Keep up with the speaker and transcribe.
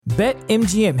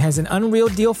BetMGM has an unreal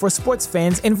deal for sports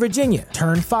fans in Virginia.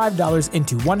 Turn $5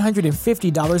 into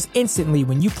 $150 instantly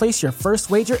when you place your first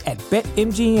wager at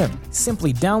BetMGM.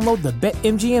 Simply download the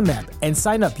BetMGM app and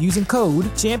sign up using code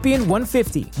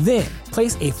Champion150. Then,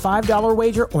 place a $5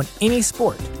 wager on any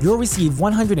sport. You'll receive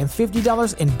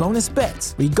 $150 in bonus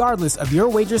bets, regardless of your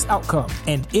wager's outcome.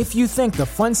 And if you think the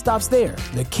fun stops there,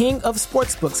 the King of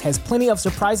Sportsbooks has plenty of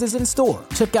surprises in store.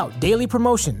 Check out daily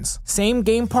promotions,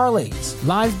 same-game parlays,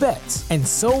 live bets, and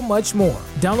so much more.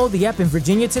 Download the app in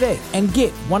Virginia today and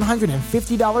get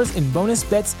 $150 in bonus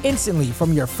bets instantly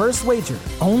from your first wager.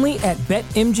 Only at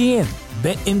BetMGM.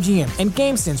 BetMGM and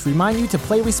GameSense remind you to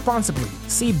play responsibly.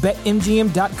 See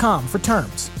BetMGM.com for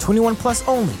terms. 21 plus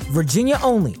only. Virginia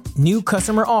only. New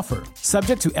customer offer.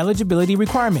 Subject to eligibility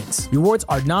requirements. Rewards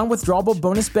are non-withdrawable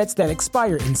bonus bets that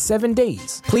expire in 7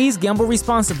 days. Please gamble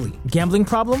responsibly. Gambling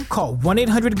problem? Call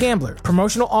 1-800-GAMBLER.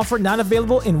 Promotional offer not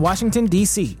available in Washington,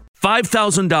 D.C.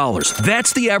 $5,000.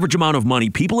 That's the average amount of money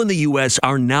people in the U.S.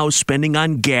 are now spending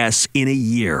on gas in a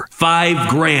year.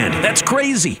 $5,000. That's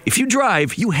crazy. If you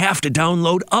drive, you have to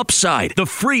download Upside, the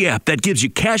free app that gives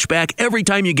you cash back every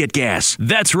time you get gas.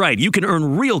 That's right. You can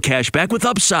earn real cash back with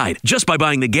Upside just by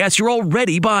buying the gas you're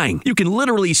already buying. You can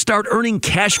literally start earning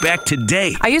cash back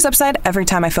today. I use Upside every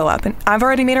time I fill up, and I've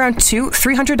already made around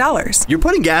 $300. You're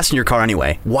putting gas in your car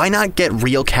anyway. Why not get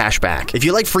real cash back? If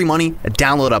you like free money,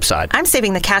 download Upside. I'm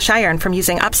saving the cash I earn from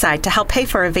using Upside to help pay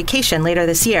for a vacation later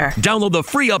this year. Download the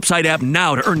free Upside app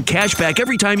now to earn cash back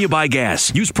every time you buy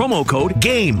gas. Use promo code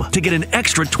GAME to get an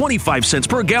extra 25 cents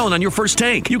per gallon on your first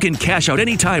tank. You can cash out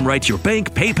anytime right to your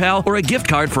bank, PayPal, or a gift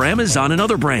card for Amazon and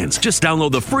other brands. Just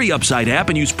download the free Upside app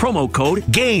and use promo code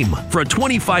GAME for a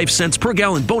 25 cents per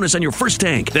gallon bonus on your first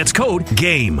tank. That's code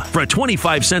GAME for a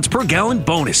 25 cents per gallon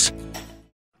bonus.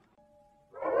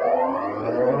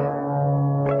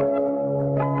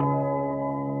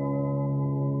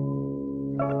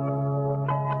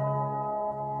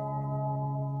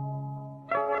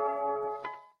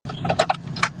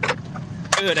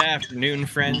 Good afternoon,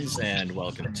 friends, and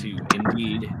welcome to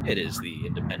Indeed. It is the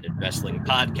Independent Wrestling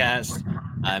Podcast.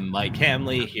 I'm Mike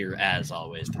Hamley, here as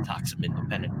always to talk some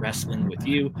independent wrestling with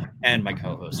you and my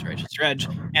co-host, Righteous Reg,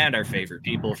 and our favorite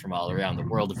people from all around the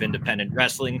world of independent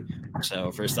wrestling.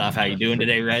 So first off, how you doing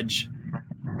today, Reg?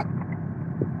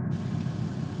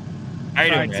 How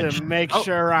you doing, Reg? To make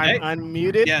sure I'm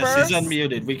unmuted yes, first. Yes, he's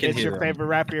unmuted. We can it's hear your him. favorite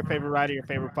rapper, your favorite writer, your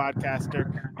favorite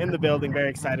podcaster in the building. Very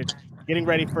excited. Getting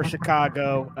ready for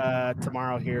Chicago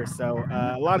tomorrow here. So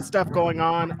a lot of stuff going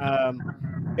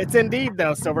on. It's Indeed,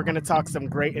 though. So we're going to talk some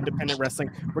great independent wrestling.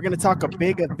 We're going to talk a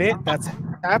big event that's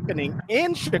happening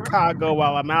in Chicago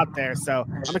while I'm out there. So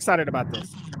I'm excited about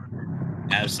this.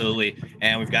 Absolutely.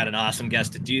 And we've got an awesome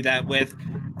guest to do that with.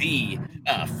 The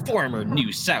former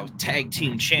New South Tag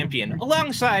Team Champion,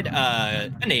 alongside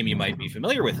a name you might be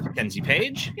familiar with, Kenzie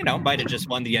Page. You know, might have just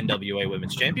won the NWA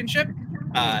Women's Championship.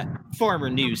 Former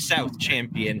New South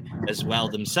Champion as well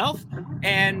himself.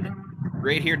 And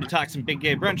right here to talk some Big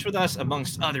Gay Brunch with us,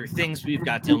 amongst other things, we've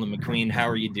got Dillon McQueen. How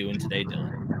are you doing today,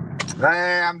 Dillon?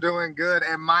 Hey, I'm doing good.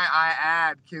 And might I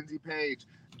add, Kenzie Page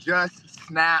just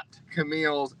snapped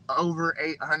Camille's over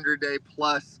 800-day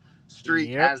plus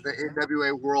streak as the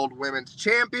NWA World Women's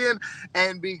Champion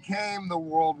and became the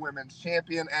World Women's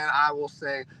Champion. And I will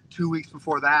say 2 weeks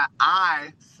before that,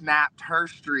 I snapped her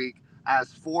streak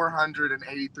as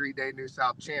 483-day New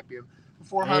South Champion.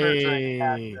 400 Drake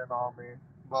cashed in on me,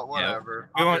 but whatever.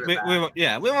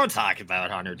 Yeah, we won't talk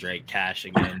about Hunter Drake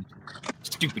cashing in.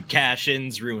 Stupid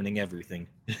cash-ins ruining everything.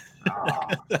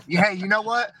 Yeah, you know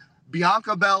what?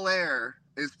 Bianca Belair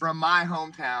is from my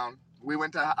hometown. We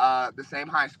went to the same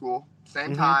high school,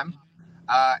 same time.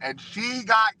 And she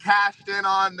got cashed in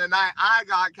on the night I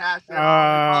got cashed in on.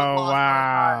 Oh,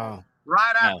 wow.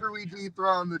 Right after we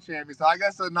dethroned the champion. So I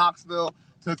guess Knoxville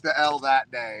took the L that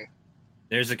day.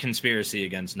 There's a conspiracy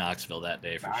against Knoxville that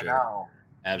day for sure. I know.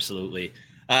 Absolutely.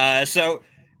 So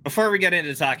before we get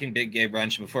into talking Big Gay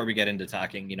Brunch, before we get into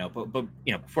talking,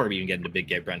 before we even get into Big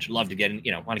Gay Brunch, I'd love to get in,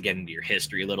 want to get into your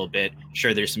history a little bit. I'm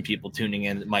sure there's some people tuning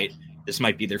in that this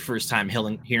might be their first time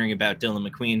hearing about Dillon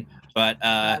McQueen, but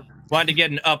wanted to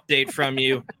get an update from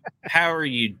you. How are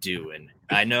you doing?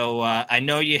 I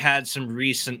know you had some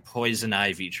recent poison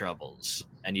ivy troubles,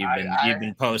 and you've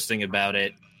been posting about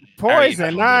it.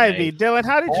 Poison ivy, Dillon.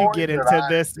 How did you get into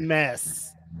this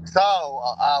mess? So,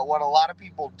 what a lot of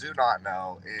people do not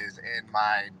know is in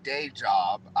my day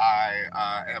job, I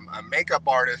am a makeup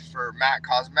artist for MAC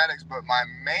Cosmetics, but my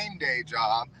main day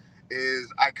job is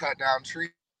I cut down trees.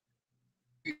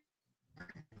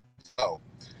 So,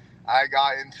 I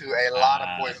got into a lot of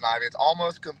poison ivy. It's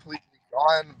almost completely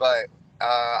gone, but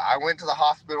I went to the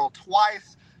hospital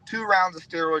twice, 2 rounds of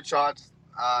steroid shots.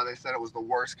 They said it was the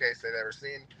worst case they'd ever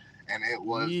seen, and it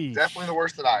was definitely the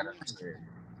worst that I'd ever seen.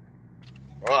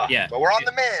 Yeah, but we're on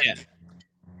the mend.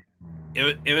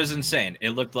 Yeah. It was insane. It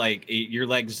looked like your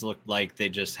legs looked like they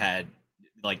just had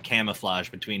like camouflage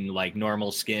between like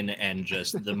normal skin and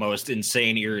just the most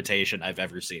insane irritation I've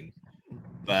ever seen.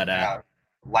 But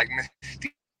like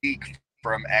Mystique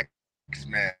from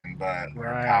X-Men, but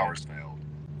her powers failed.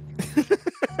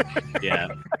 Yeah.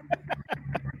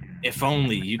 If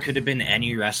only you could have been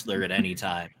any wrestler at any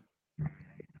time.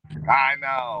 I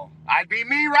know. I'd be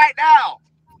me right now.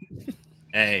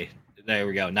 Hey, there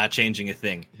we go. Not changing a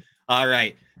thing. All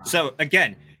right. So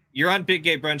again, you're on Big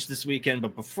Gay Brunch this weekend,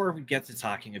 but before we get to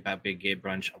talking about Big Gay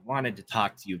Brunch, I wanted to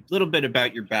talk to you a little bit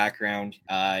about your background.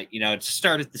 To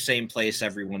start at the same place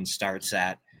everyone starts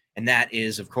at, and that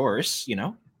is, of course,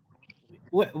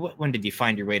 when did you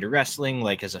find your way to wrestling,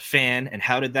 like as a fan, and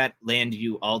how did that land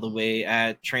you all the way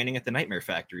at training at the Nightmare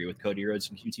Factory with Cody Rhodes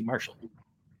and QT Marshall?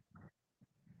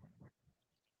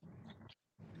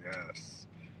 Yes.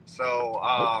 So,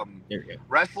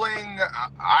 wrestling,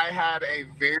 I had a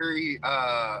very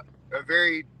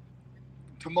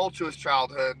tumultuous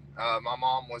childhood. My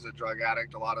mom was a drug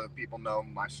addict. A lot of people know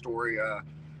my story.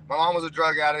 My mom was a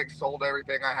drug addict, sold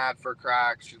everything I had for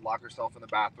crack. She'd lock herself in the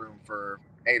bathroom for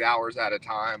 8 hours at a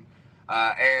time.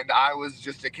 And I was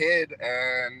just a kid,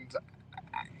 and,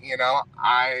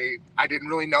 I didn't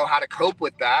really know how to cope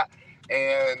with that.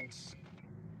 And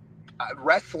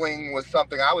wrestling was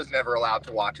something I was never allowed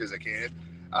to watch as a kid.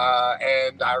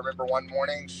 And I remember one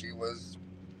morning she was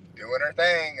doing her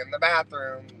thing in the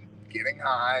bathroom, getting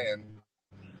high, and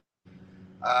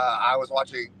I was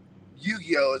watching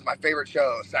Yu-Gi-Oh! Is my favorite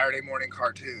show, Saturday morning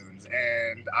cartoons.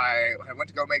 And I went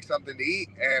to go make something to eat,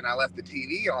 and I left the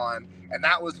TV on. And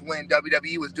that was when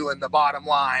WWE was doing the Bottom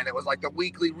Line. It was like the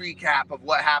weekly recap of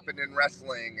what happened in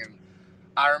wrestling. And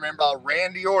I remember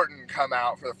Randy Orton come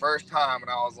out for the first time, and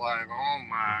I was like, oh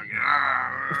my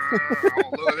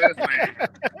God, look at this man.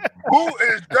 Who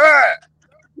is that?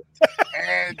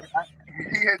 And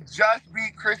he had just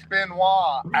beat Chris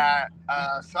Benoit at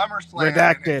SummerSlam.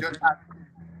 Redacted. And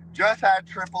just had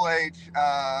Triple H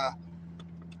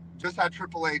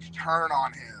turn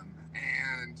on him,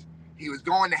 and he was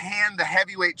going to hand the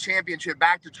heavyweight championship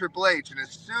back to Triple H. And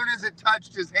as soon as it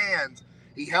touched his hands,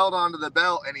 he held onto the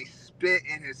belt and he spit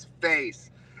in his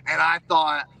face. And I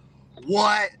thought,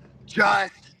 what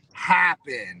just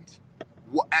happened?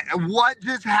 What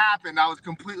just happened? I was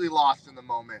completely lost in the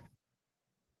moment.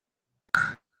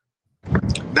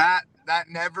 That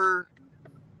never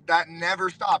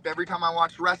stopped. Every time I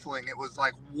watched wrestling, it was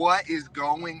like, what is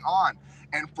going on?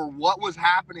 And for what was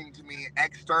happening to me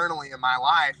externally in my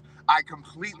life, I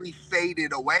completely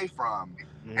faded away from.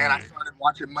 And I started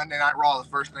watching Monday Night Raw. The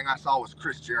first thing I saw was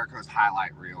Chris Jericho's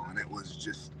highlight reel, and it was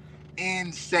just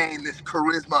insane, this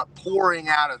charisma pouring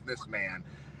out of this man.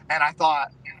 And I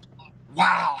thought,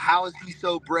 wow, how is he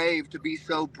so brave to be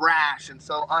so brash and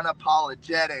so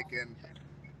unapologetic? And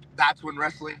that's when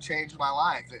wrestling changed my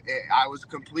life. I was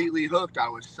completely hooked. I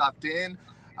was sucked in.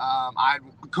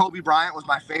 Kobe Bryant was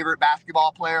my favorite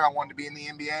basketball player. I wanted to be in the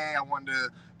NBA. I wanted to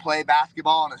play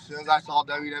basketball. And as soon as I saw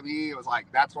WWE, it was like,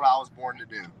 that's what I was born to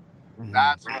do.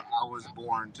 That's what I was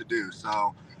born to do.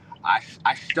 So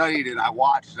I studied it. I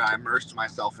watched it. I immersed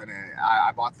myself in it.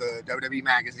 I bought the WWE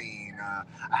magazine. I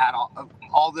had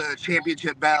all the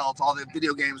championship belts, all the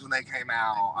video games when they came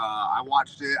out. I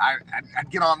watched it. I'd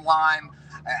get online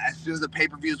as soon as the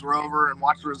pay-per-views were over and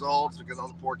watch the results, because I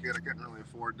was a poor kid. I couldn't really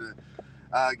afford to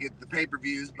get the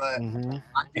pay-per-views, but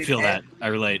I feel that. I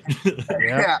relate.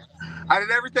 Yeah, I did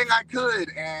everything I could,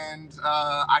 and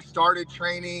I started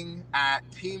training at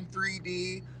Team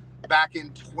 3D back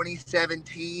in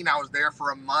 2017. I was there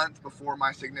for a month before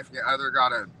my significant other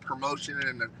got a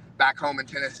promotion back home in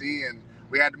Tennessee, and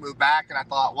we had to move back. And I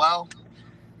thought, well,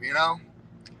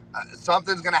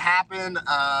 something's gonna happen.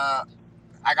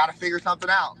 I got to figure something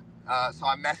out. So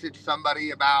I messaged somebody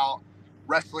about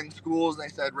wrestling schools, and they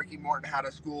said Ricky Morton had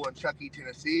a school in Chuckey,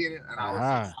 Tennessee, and I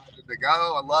was excited to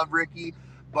go. I love Ricky,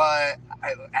 but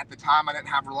at the time I didn't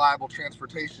have reliable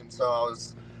transportation, so I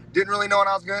didn't really know what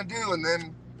I was going to do. And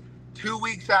then 2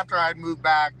 weeks after I had moved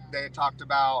back, they had talked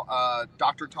about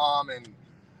Dr. Tom and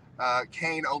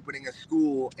Kane opening a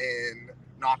school in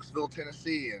Knoxville,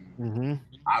 Tennessee, and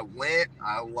I went,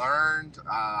 I learned,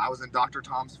 I was in Dr.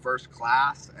 Tom's first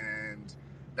class, and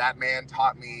that man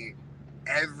taught me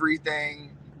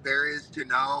everything there is to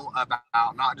know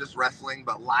about not just wrestling,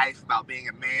 but life, about being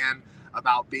a man,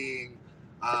 about being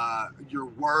your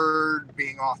word,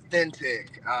 being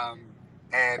authentic.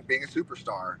 and being a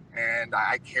superstar. And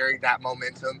I carried that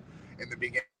momentum in the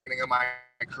beginning of my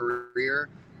career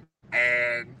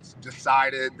and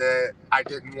decided that I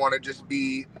didn't want to just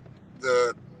be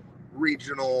the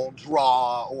regional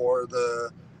draw or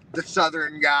the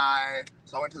Southern guy.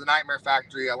 So I went to the Nightmare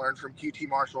Factory. I learned from QT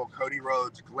Marshall, Cody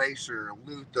Rhodes, Glacier,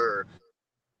 Luther,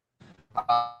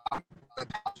 the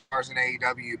top stars in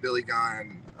AEW, Billy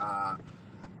Gunn,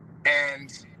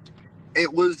 and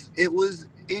it was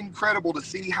incredible to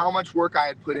see how much work I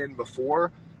had put in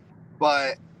before.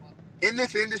 But in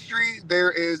this industry,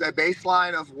 there is a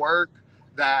baseline of work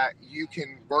that you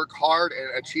can work hard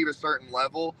and achieve a certain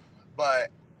level, but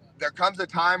there comes a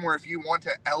time where if you want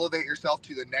to elevate yourself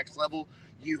to the next level,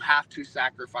 you have to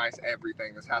sacrifice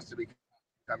everything. This has to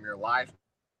become your life.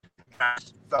 I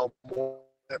felt more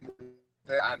that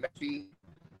I met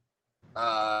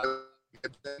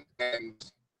and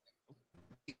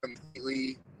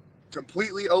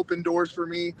completely open doors for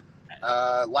me,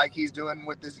 like he's doing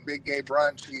with this Big Gay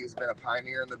Brunch. He's been a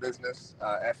pioneer in the business,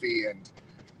 Effie, and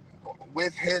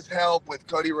with his help, with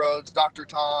Cody Rhodes, Dr.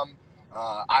 Tom,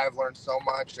 I have learned so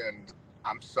much, and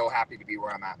I'm so happy to be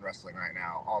where I'm at in wrestling right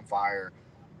now, on fire.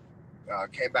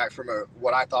 Came back from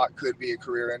what I thought could be a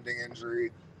career-ending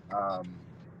injury.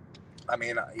 I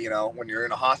mean, you know, when you're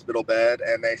in a hospital bed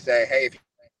and they say, hey, if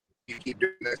you keep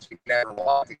doing this, you can never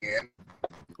walk again.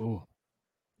 Ooh.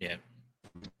 Yeah.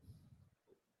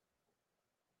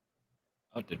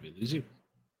 Oh, did we lose you?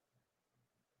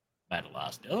 Might have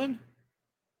lost Dylan.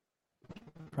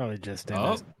 Probably just in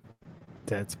a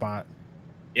dead spot.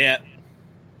 Yeah.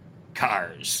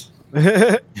 Cars.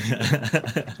 There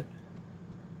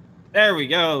we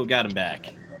go. Got him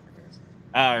back.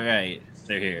 All right.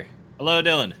 They're here. Hello,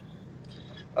 Dylan.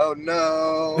 Oh,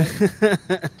 no.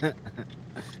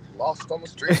 Lost on the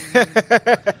street.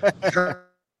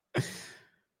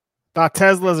 Thought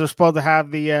Teslas are supposed to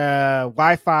have the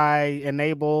Wi-Fi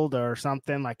enabled or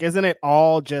something. Like, isn't it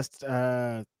all just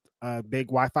a big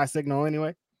Wi-Fi signal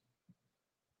anyway?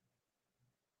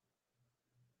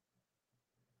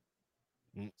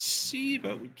 See,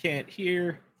 but we can't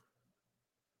hear.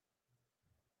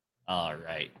 All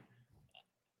right.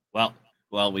 Well,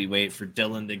 we wait for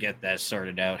Dylan to get that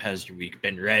sorted out. How's your week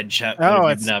been, Reg? What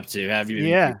have you been up to? Have you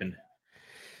been keeping?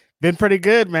 Been pretty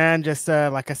good, man. Just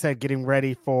like I said, getting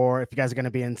ready for, if you guys are going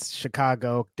to be in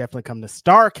Chicago, definitely come to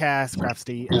StarCast.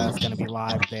 Craftsy is going to be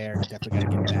live there. Definitely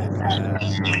got to get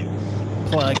that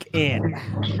plug in.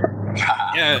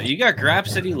 Yeah, you got Grap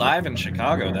City live in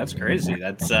Chicago. That's crazy.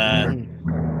 That's a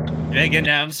big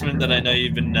announcement that I know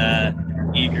you've been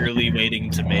eagerly waiting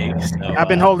to make. So, I've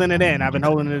been holding it in. I've been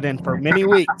holding it in for many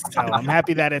weeks. So I'm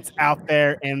happy that it's out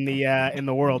there in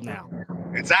the world now.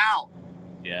 It's out.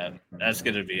 Yeah, that's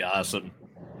going to be awesome.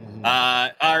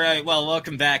 All right. Well,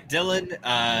 welcome back, Dylan.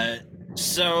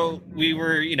 So we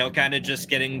were, kind of just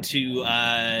getting to,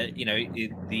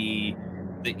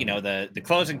 the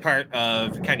closing part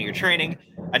of kind of your training.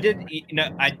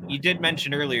 You did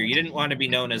mention earlier, you didn't want to be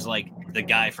known as like the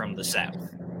guy from the South.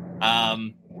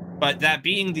 But that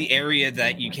being the area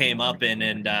that you came up in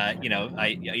and,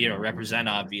 represent,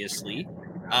 obviously,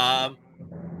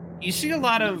 you see a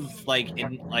lot of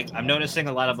I'm noticing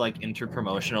a lot of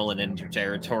interpromotional and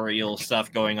interterritorial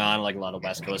stuff going on, like a lot of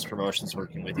West Coast promotions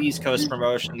working with East Coast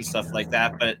promotions, stuff like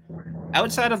that. But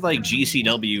outside of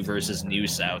GCW versus New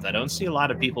South, I don't see a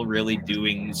lot of people really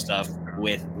doing stuff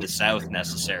with the South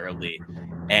necessarily.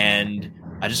 And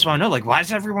I just want to know, why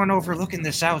is everyone overlooking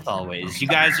the South always? You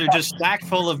guys are just stacked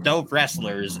full of dope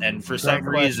wrestlers, and for some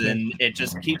reason, it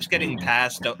just keeps getting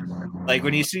passed.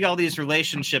 When you see all these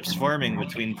relationships forming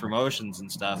between promotions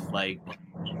and stuff,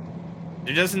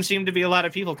 there doesn't seem to be a lot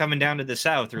of people coming down to the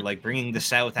South or bringing the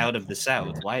South out of the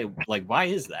South. Why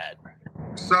is that?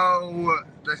 So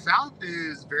the South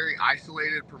is very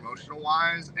isolated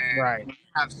promotional-wise, and we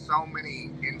have so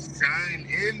many insane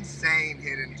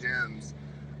hidden gems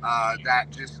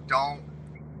that just don't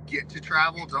get to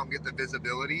travel, don't get the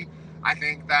visibility. I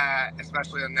think that,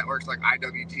 especially on networks like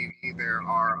IWTV, there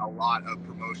are a lot of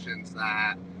promotions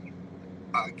that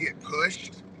get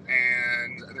pushed,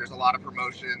 and there's a lot of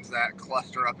promotions that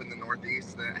cluster up in the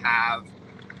Northeast that have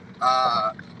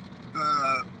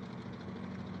the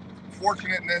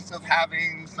fortunateness of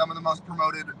having some of the most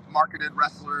marketed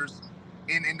wrestlers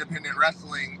in independent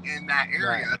wrestling in that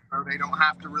area, so they don't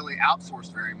have to really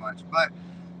outsource very much. But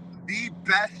the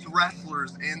best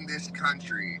wrestlers in this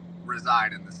country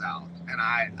reside in the South. And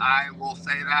I will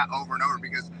say that over and over,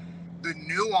 because the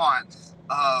nuance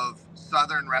of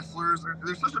Southern wrestlers,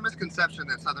 there's such a misconception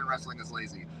that Southern wrestling is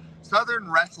lazy. Southern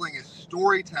wrestling is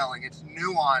storytelling, it's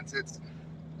nuance, it's,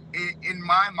 in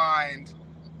my mind,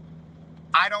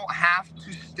 I don't have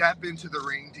to step into the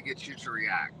ring to get you to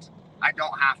react. I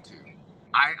don't have to.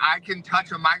 I can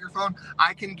touch a microphone.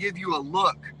 I can give you a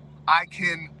look. I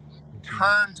can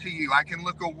turn to you. I can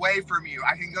look away from you.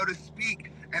 I can go to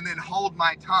speak and then hold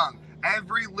my tongue.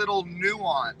 Every little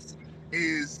nuance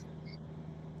is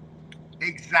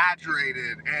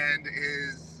exaggerated and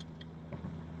is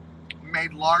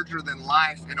made larger than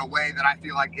life in a way that I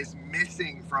feel like is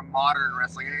missing from modern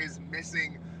wrestling. It is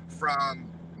missing from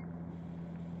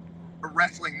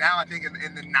wrestling now. I think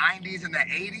in the 90s and the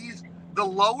 80s, the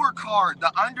lower card,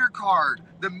 the undercard,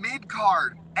 the mid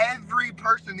card, every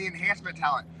person, the enhancement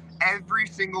talent, every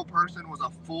single person was a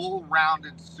full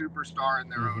rounded superstar in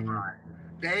their own right.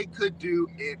 They could do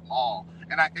it all.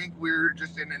 And I think we're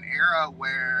just in an era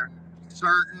where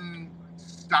certain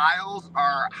styles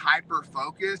are hyper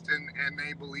focused and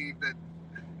they believe that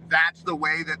that's the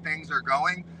way that things are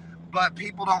going. But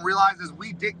people don't realize is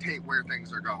we dictate where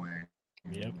things are going.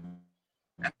 Yep.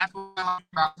 And that's what I like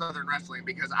about Southern wrestling,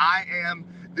 because I am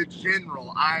the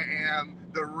general, I am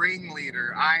the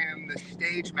ringleader, I am the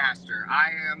stage master,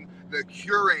 I am the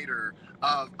curator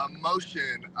of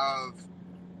emotion, of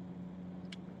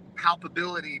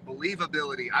palpability,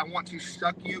 believability. I want to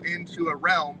suck you into a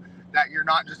realm that you're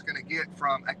not just going to get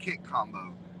from a kick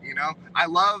combo. You know, I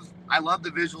love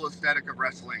the visual aesthetic of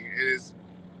wrestling. It is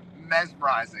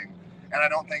mesmerizing, and I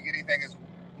don't think anything is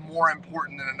more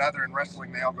important than another in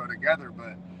wrestling. They all go together.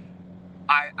 But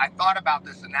I thought about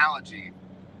this analogy.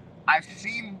 I've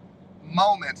seen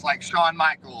moments like Shawn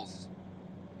Michaels,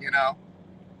 you know,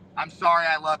 I'm sorry,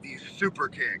 I love you, super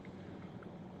kick,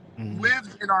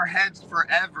 lives in our heads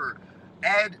forever.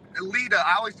 Lita,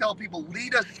 I always tell people,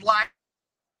 Lita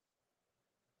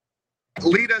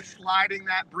sliding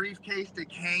that briefcase to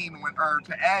Kane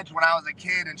to Edge when I was a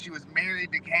kid, and she was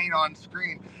married to Kane on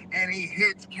screen, and he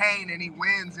hits Kane and he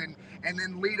wins, and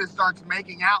then Lita starts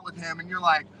making out with him, and you're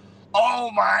like,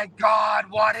 oh my God,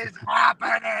 what is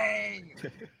happening?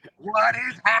 What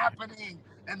is happening?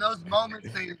 And those moments,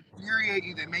 they infuriate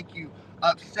you, they make you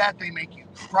upset, they make you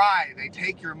cry, they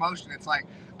take your emotion. It's like,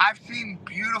 I've seen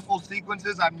beautiful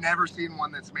sequences, I've never seen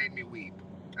one that's made me weep,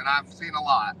 and I've seen a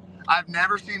lot. I've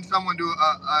never seen someone do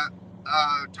a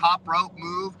top rope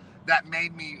move that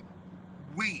made me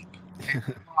weep and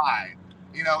cry.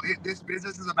 You know, this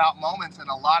business is about moments, and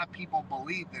a lot of people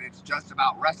believe that it's just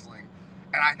about wrestling.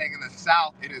 And I think in the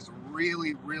South, it is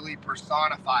really, really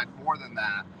personified more than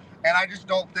that. And I just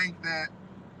don't think that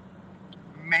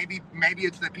maybe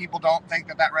it's that people don't think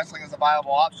that wrestling is a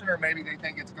viable option, or maybe they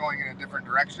think it's going in a different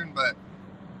direction. But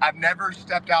I've never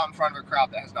stepped out in front of a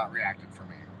crowd that has not reacted for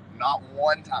me. Not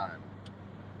one time.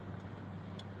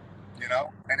 You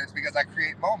know? And it's because I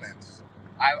create moments.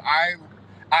 I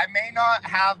may not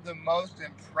have the most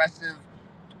impressive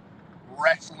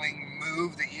wrestling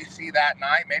move that you see that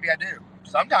night. Maybe I do.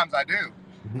 Sometimes I do.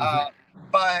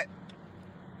 But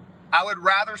I would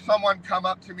rather someone come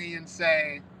up to me and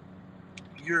say,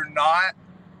 you're not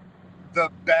the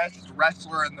best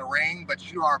wrestler in the ring,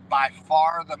 but you are by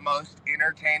far the most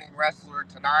entertaining wrestler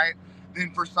tonight,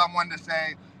 than for someone to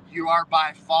say, you are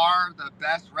by far the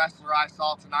best wrestler I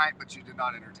saw tonight, but you did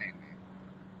not entertain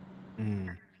me.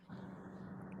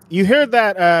 You hear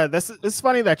that? It's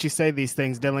funny that you say these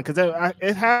things, Dylan, because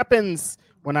it happens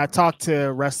when I talk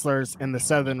to wrestlers in the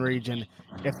Southern region.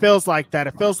 It feels like that.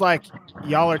 It feels like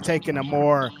y'all are taking a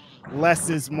more less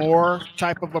is more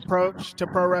type of approach to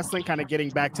pro wrestling, kind of getting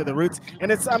back to the roots. And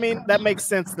that makes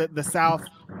sense that the South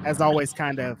has always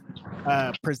kind of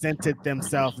presented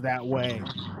themselves that way.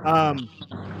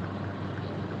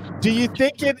 Do you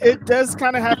think it does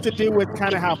kind of have to do with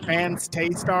kind of how fans'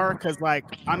 taste are? Because,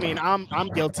 I'm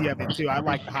guilty of it too. I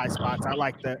like the high spots. I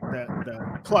like the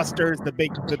clusters, the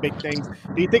big things.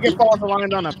 Do you think it falls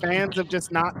aligned on the fans of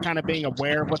just not kind of being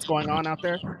aware of what's going on out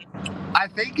there? I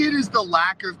think it is the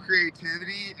lack of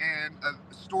creativity and of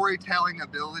storytelling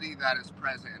ability that is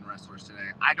present in wrestlers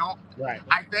today. I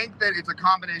think that it's a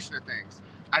combination of things.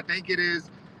 I think it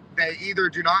is they either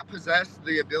do not possess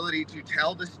the ability to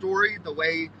tell the story the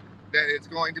way that it's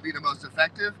going to be the most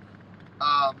effective,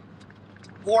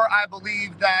 or I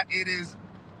believe that it is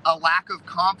a lack of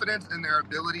confidence in their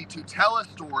ability to tell a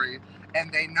story,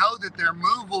 and they know that their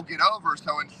move will get over.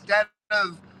 So instead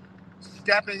of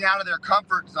stepping out of their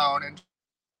comfort zone and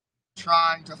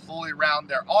trying to fully round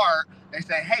their art, they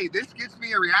say, hey, this gets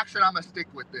me a reaction, I'm gonna stick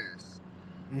with this.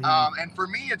 And for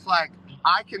me, it's like,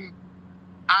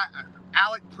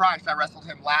 Alec Price, I wrestled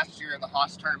him last year in the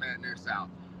Haas tournament at New South.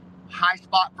 High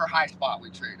spot for high spot we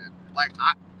traded.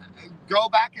 Go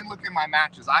back and look at my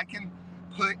matches. I can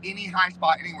put any high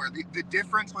spot anywhere. The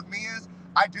difference with me is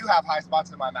I do have high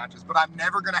spots in my matches, but I'm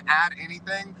never going to add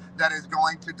anything that is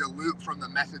going to dilute from the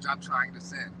message I'm trying to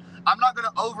send. I'm not going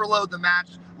to overload the match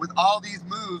with all these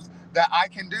moves that I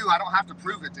can do. I don't have to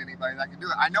prove it to anybody that I can do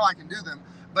it. I know I can do them,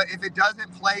 but if it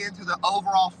doesn't play into the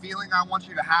overall feeling I want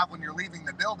you to have when you're leaving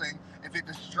the building, if it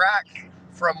distracts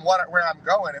from where I'm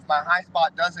going, if my high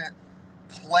spot doesn't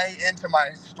play into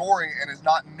my story and is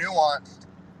not nuanced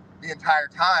the entire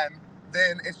time,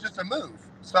 then it's just a move.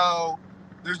 So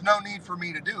there's no need for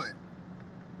me to do it.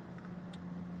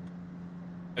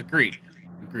 Agreed.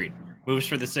 Moves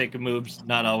for the sake of moves,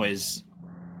 not always,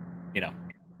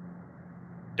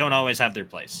 don't always have their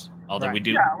place. Although we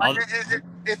do. Yeah, like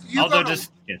if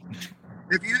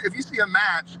you see a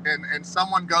match and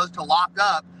someone goes to lock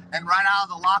up, and right out of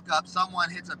the lockup someone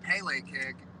hits a Pele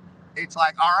kick, it's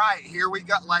like, all right, here we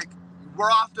go. Like,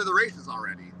 we're off to the races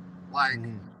already. Like,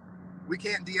 we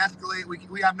can't de-escalate.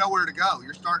 We have nowhere to go.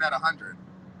 You're starting at 100.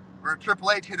 Or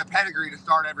Triple H hit a pedigree to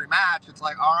start every match. It's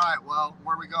like, all right, well,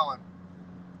 where are we going?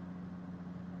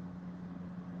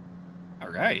 All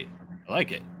right, I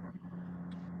like it.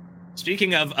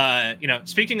 Speaking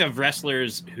of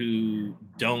wrestlers who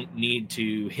don't need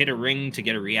to hit a ring to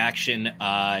get a reaction,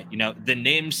 the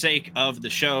namesake of the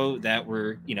show that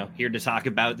we're, here to talk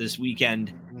about this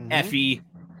weekend, Effie,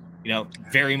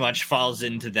 very much falls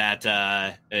into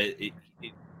that.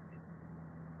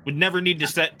 Would never need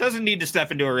to doesn't need to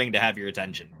step into a ring to have your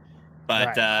attention,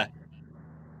 but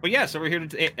yeah. So we're here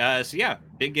to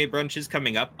Big Gay Brunch is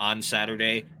coming up on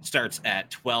Saturday. Starts at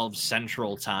 12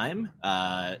 Central Time,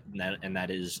 and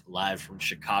that is live from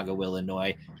Chicago,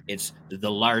 Illinois. It's the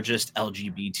largest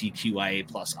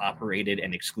LGBTQIA+ operated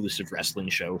and exclusive wrestling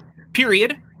show.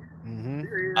 Period.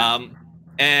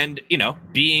 And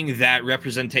being that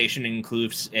representation and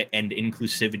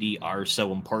inclusivity are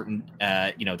so important,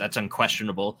 that's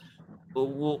unquestionable.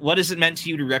 What has it meant to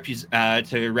you to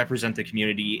represent the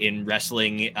community in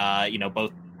wrestling?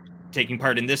 Both taking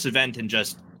part in this event and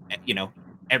just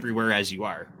everywhere as you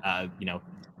are.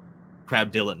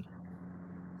 Crowd Dillon.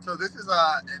 So this is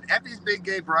Effie's Big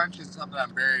Gay Brunch is something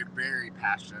I'm very, very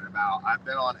passionate about. I've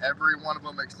been on every one of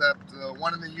them except the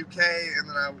one in the UK, and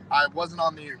then I wasn't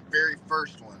on the very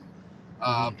first one.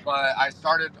 But I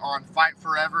started on Fight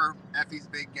Forever, Effie's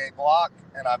Big Gay Block,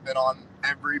 and I've been on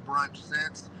every brunch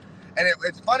since. And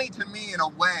it's funny to me in a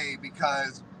way,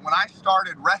 because when I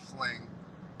started wrestling,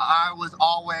 I was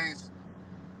always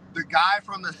the guy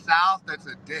from the South that's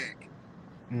a dick.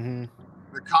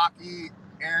 The cocky,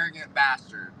 arrogant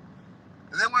bastard.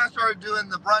 And then when I started doing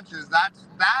the brunches,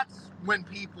 that's when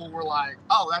people were like,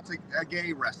 oh, that's a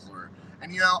gay wrestler.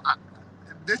 And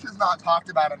this is not talked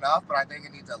about enough, but I think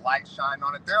it needs a light shine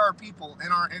on it. There are people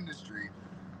in our industry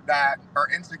that are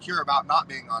insecure about not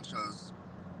being on shows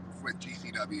with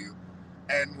GCW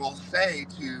and will say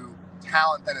to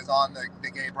talent that is on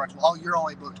the gay brunch, well, oh, you're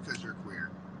only booked because you're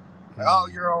queer. Like, oh,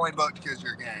 you're only booked because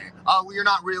you're gay. Oh, well, you're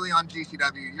not really on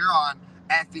GCW. You're on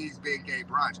Effie's Big Gay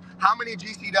Brunch. How many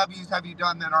GCWs have you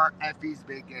done that aren't Effie's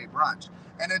Big Gay Brunch?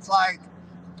 And it's like,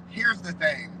 here's the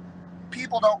thing.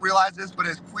 People don't realize this, but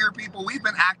as queer people, we've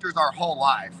been actors our whole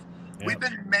life. Yep. We've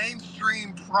been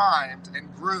mainstream primed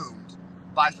and groomed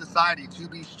by society to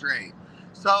be straight.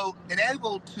 So,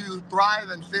 enabled to thrive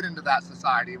and fit into that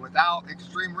society without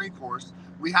extreme recourse,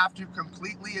 we have to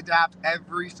completely adapt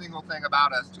every single thing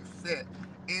about us to fit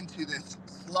into this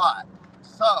slot.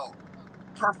 So,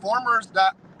 performers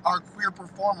that are queer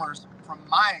performers, from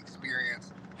my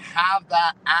experience, have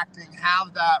that acting,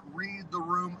 have that read the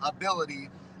room ability,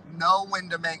 know when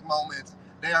to make moments.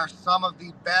 They are some of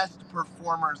the best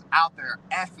performers out there.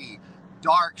 Effie,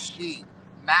 Dark Sheep,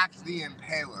 Max the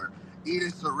Impaler,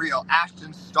 Edith Surreal,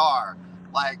 Ashton Starr.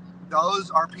 Like, those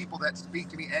are people that speak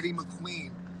to me. Eddie McQueen,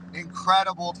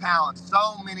 incredible talent.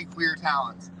 So many queer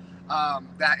talents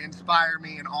that inspire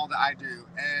me in all that I do.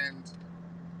 And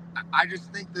I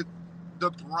just think that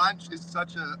the brunch is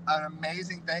such an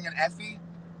amazing thing. And Effie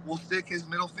will stick his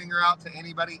middle finger out to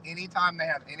anybody anytime they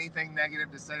have anything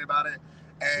negative to say about it.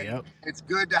 And It's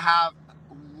good to have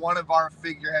one of our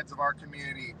figureheads of our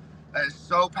community that is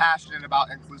so passionate about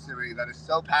inclusivity, that is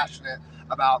so passionate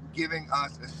about giving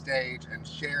us a stage and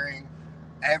sharing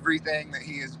everything that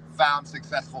he has found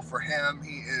successful for him.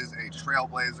 He is a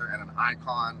trailblazer and an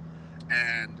icon,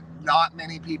 and not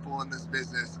many people in this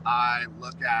business I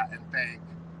look at and think,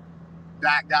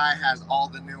 that guy has all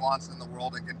the nuance in the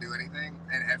world and can do anything,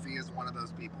 and Effie is one of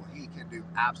those people. He can do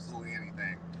absolutely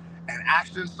anything. And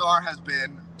Ashton Starr has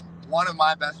been one of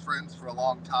my best friends for a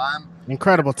long time.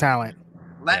 Incredible talent.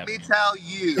 Let me tell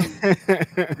you,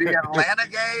 the Atlanta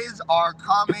gays are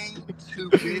coming to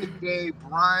Big Gay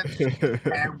Brunch,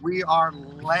 and we are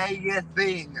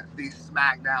laying these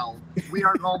SmackDown. We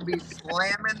are going to be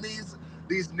slamming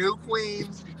these new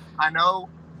queens. I know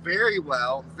very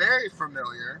well, very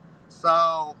familiar.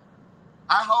 So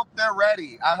I hope they're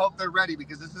ready. I hope they're ready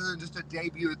because this isn't just a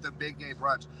debut at the Big Gay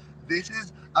Brunch. This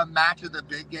is a match of the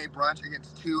Big Gay Brunch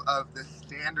against two of the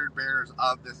standard bearers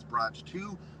of this brunch,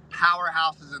 two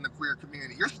powerhouses in the queer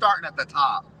community. You're starting at the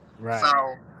top. Right.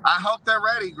 So I hope they're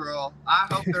ready, girl. I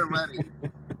hope they're ready.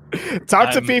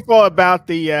 Talk to people about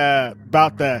the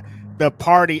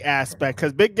party aspect,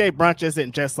 because Big Gay Brunch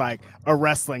isn't just like a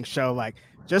wrestling show. Like,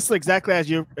 just exactly as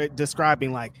you're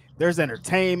describing, like, there's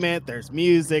entertainment, there's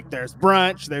music, there's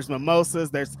brunch, there's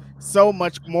mimosas, there's so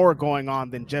much more going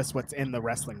on than just what's in the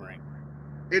wrestling ring.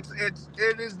 It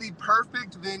is the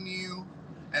perfect venue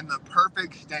and the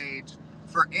perfect stage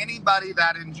for anybody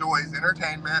that enjoys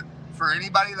entertainment, for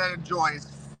anybody that enjoys.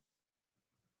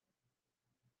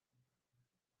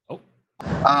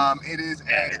 It is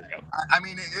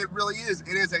it really is.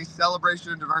 It is a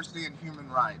celebration of diversity and human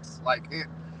rights.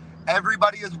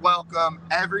 Everybody is welcome.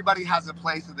 Everybody has a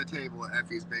place at the table at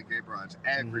Effie's Big Gay Brunch.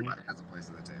 Everybody has a place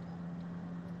at the table.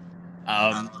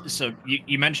 So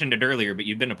you mentioned it earlier, but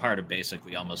you've been a part of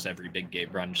basically almost every Big Gay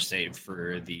Brunch, save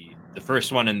for the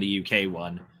first one and the UK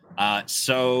one.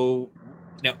 So,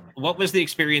 what was the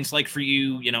experience like for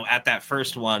you, at that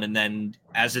first one, and then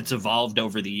as it's evolved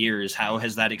over the years, how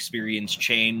has that experience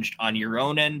changed on your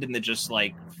own end, and then just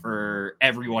like for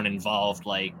everyone involved,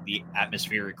 like the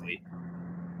atmospherically?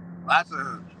 That's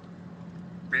a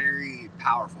very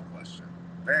powerful question.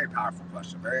 Very powerful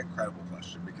question. Very incredible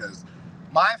question, because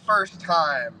my first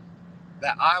time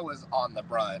that I was on the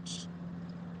brunch,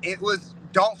 it was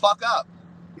don't fuck up.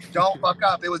 Don't fuck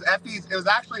up. It was Effie's.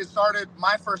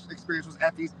 My first experience was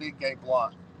Effie's Big Gay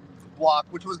Block,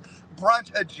 which was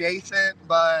brunch adjacent,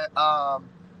 but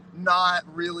not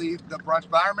really the brunch.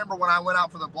 But I remember when I went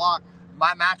out for the block,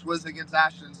 my match was against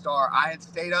Ashton Starr. I had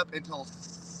stayed up until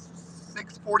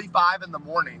 6:45 in the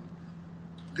morning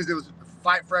because it was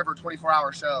Fight Forever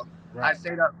 24-hour show. Right. I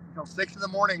stayed up until 6 in the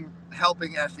morning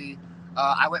helping Effie.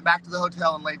 I went back to the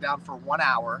hotel and laid down for 1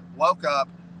 hour, woke up,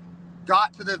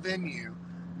 got to the venue.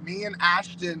 Me and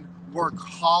Ashton were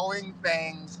calling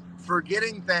things,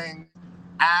 forgetting things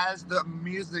as the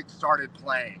music started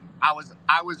playing. I was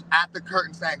at the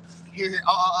curtain saying, here,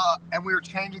 and we were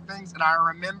changing things. And I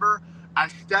remember I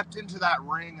stepped into that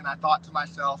ring and I thought to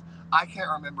myself, I can't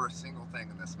remember a single thing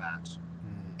in this match.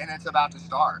 And it's about to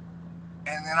start.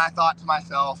 And then I thought to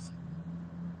myself,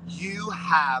 you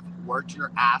have worked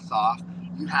your ass off.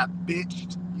 You have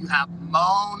bitched. You have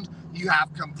moaned. You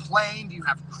have complained. You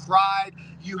have cried.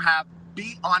 You have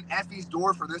beat on Effie's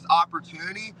door for this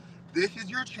opportunity. This is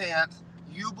your chance.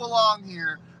 You belong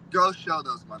here. Go show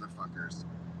those motherfuckers.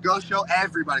 Go show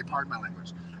everybody. Pardon my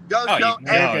language. Go show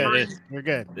everybody. You're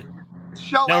good.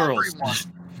 Show everyone.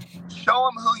 Show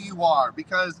them who you are,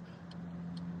 because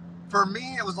for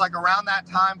me, it was like around that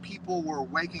time, people were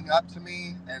waking up to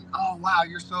me and, oh, wow,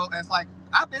 you're so, and it's like,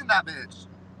 I've been that bitch.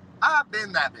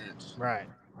 Right.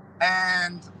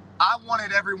 And I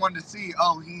wanted everyone to see,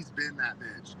 oh, he's been that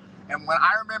bitch. And when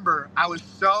I remember, I was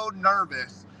so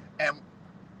nervous, and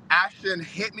Ashton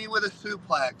hit me with a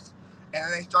suplex, and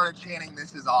then they started chanting,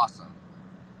 "This is awesome."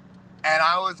 And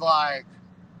I was like,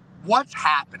 what's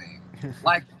happening?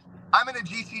 Like, I'm in a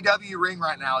GCW ring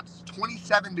right now. It's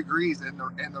 27 degrees in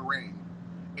the ring.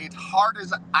 It's hard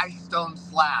as an ice stone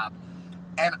slab.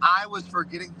 And I was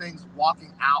forgetting things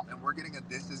walking out, and we're getting a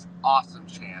 "This is awesome"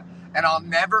 chant. And I'll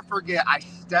never forget, I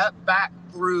stepped back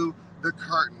through the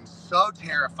curtain so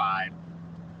terrified.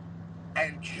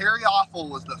 And Kerry Awful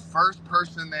was the first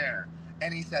person there.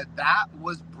 And he said, "That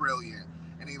was brilliant."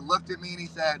 And he looked at me and he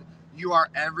said, "You are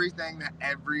everything that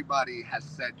everybody has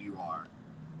said you are."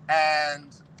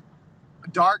 And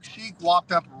Dark Sheik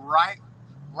walked up right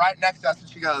next to us, and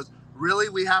she goes, "Really?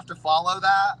 We have to follow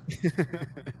that?"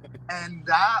 And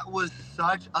that was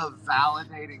such a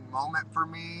validating moment for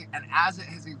me. And as it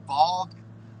has evolved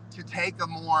to take a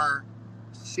more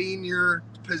senior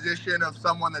position of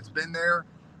someone that's been there,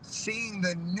 seeing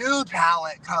the new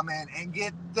talent come in and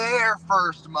get their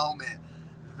first moment,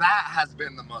 that has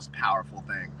been the most powerful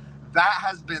thing. That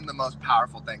has been the most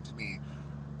powerful thing to me,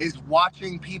 is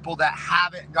watching people that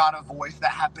haven't got a voice,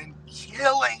 that have been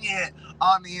killing it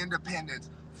on the independents,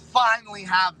 finally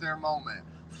have their moment.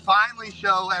 Finally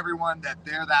show everyone that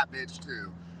they're that bitch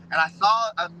too. And I saw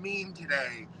a meme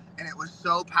today, and it was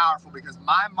so powerful, because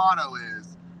my motto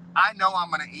is, I know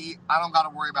I'm gonna eat. I don't gotta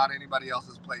worry about anybody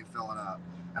else's plate filling up.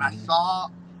 And I saw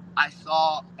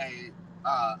a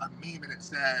meme, and it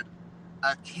said,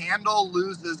 a candle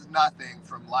loses nothing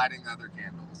from lighting other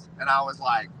candles. And I was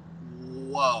like,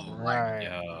 whoa. Right.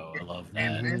 Yo, I love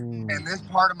that. In this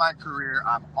part of my career,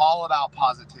 I'm all about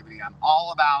positivity. I'm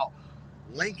all about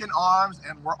linking arms,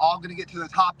 and we're all going to get to the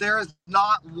top. There is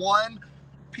not one.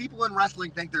 People in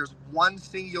wrestling think there's one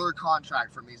singular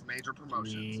contract from these major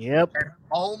promotions. Yep. And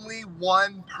only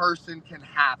one person can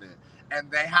have it. And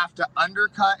they have to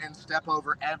undercut and step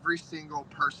over every single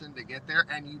person to get there,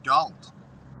 and you don't.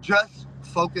 Just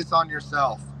focus on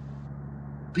yourself.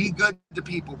 Be good to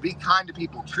people. Be kind to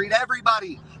people. Treat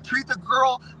everybody. Treat the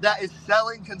girl that is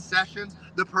selling concessions,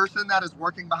 the person that is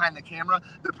working behind the camera,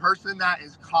 the person that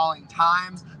is calling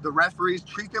times, the referees.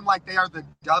 Treat them like they are the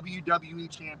WWE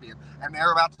champion and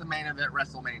they're about to main event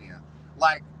WrestleMania.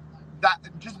 Like that.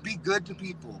 Just be good to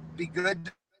people. Be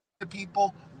good to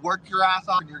people. Work your ass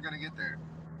off, and you're gonna get there.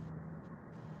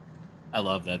 I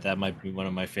love that. That might be one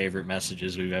of my favorite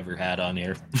messages we've ever had on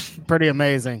here. Pretty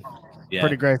amazing. Yeah.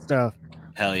 Pretty great stuff.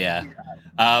 Hell yeah.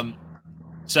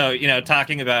 So,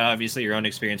 talking about obviously your own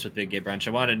experience with Big Gay Brunch,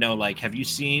 I want to know, like, have you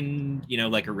seen,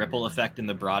 like a ripple effect in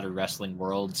the broader wrestling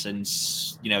world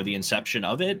since, the inception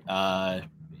of it?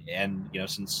 And,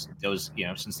 since those,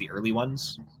 since the early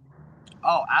ones?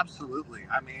 Oh, absolutely.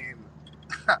 I mean,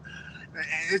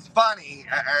 it's funny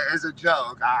as a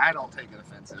joke. I don't take it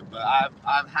offensive, but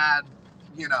I've had,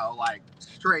 like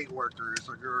straight workers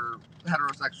or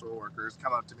heterosexual workers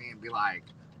come up to me and be like,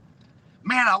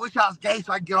 man, I wish I was gay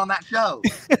so I could get on that show.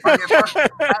 Like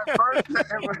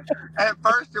at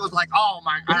first, it was like, oh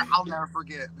my, I'll never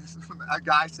forget. A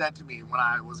guy said to me when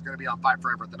I was going to be on Fight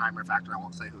Forever at the Nightmare Factory, I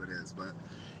won't say who it is, but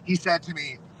he said to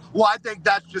me, well, I think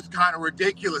that's just kind of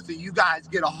ridiculous that you guys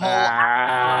get a whole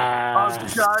hour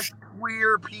of just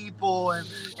queer people. And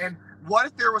what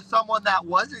if there was someone that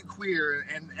wasn't queer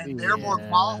and they're more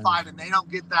qualified and they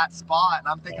don't get that spot? And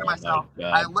I'm thinking to myself,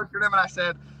 I looked at him and I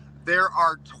said, there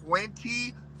are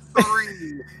 23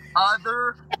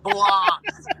 other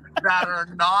blocks that are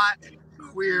not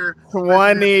queer.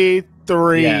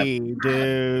 23,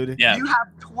 dude. Yeah. You have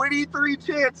 23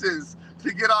 chances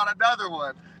to get on another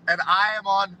one, and I am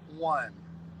on one.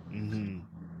 Mm-hmm.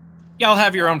 Y'all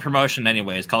have your own promotion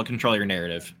anyway. It's called Control Your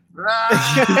Narrative.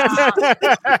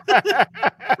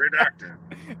 Redacted.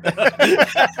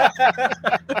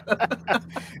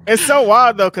 It's so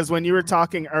wild though, because when you were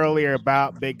talking earlier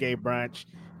about Big Gay Brunch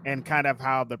and kind of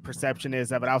how the perception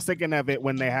is of it, I was thinking of it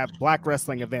when they have black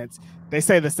wrestling events. They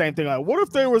say the same thing, like, what if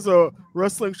there was a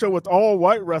wrestling show with all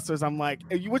white wrestlers? I'm like,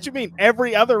 what you mean,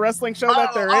 every other wrestling show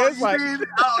that there is?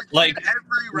 Like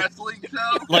every wrestling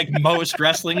show? Like most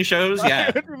wrestling shows?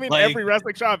 Yeah. What do you mean, every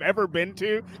wrestling show I've ever been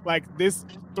to? Like, this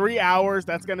 3 hours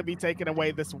that's going to be taken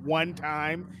away this one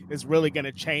time is really going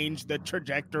to change the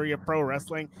trajectory of pro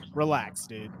wrestling? Relax,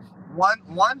 dude.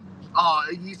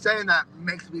 You saying that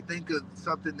makes me think of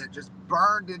something that just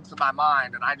burned into my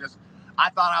mind, and I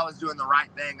thought I was doing the right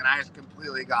thing, and I just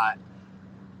completely got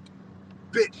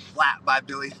bitch slapped by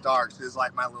Billy Starks, who's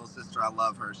like my little sister. I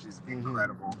love her. She's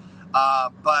incredible.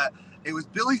 But it was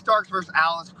Billy Starks versus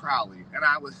Alice Crowley, and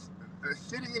I was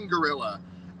sitting in Gorilla,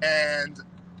 and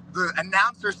the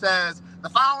announcer says, the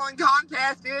following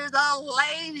contest is a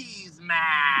ladies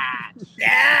match.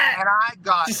 Yeah. And I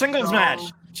got it's a singles match.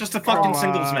 Just a fucking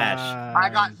singles match. I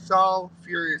got so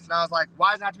furious, and I was like,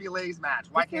 why does it have to be a ladies match?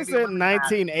 Why can't it be a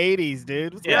 1980s,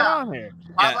 dude? What's going on here?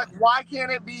 I was like, why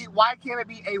can't it be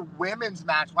a women's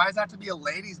match? Why does it have to be a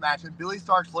ladies match? And Billy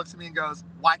Starks looks at me and goes,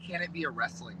 why can't it be a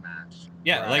wrestling match?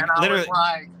 Yeah, like literally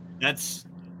that's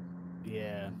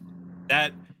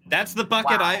that's the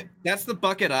bucket that's the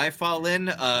bucket I fall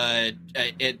in.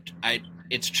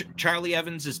 It's Charlie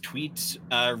Evans's tweets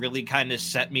really kind of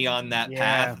set me on that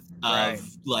path of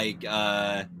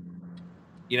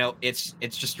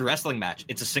it's just a wrestling match.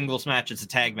 It's a singles match. It's a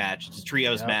tag match. It's a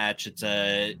trios match. It's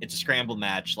a scramble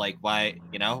match. Like, why,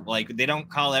 they don't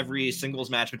call every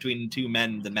singles match between two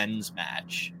men the men's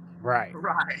match. Right.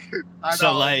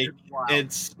 So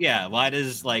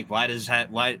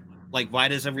why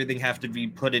does everything have to be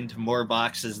put into more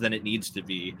boxes than it needs to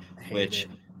be? Which,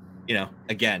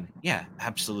 again, yeah,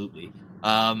 absolutely.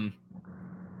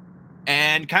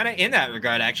 And kind of in that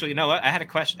regard, actually, you know what? I had a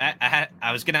question. I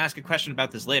was going to ask a question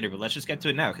about this later, but let's just get to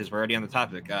it now because we're already on the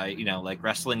topic.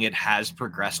 Wrestling, it has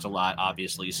progressed a lot,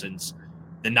 obviously, since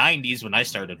the 90s when I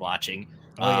started watching.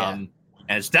 And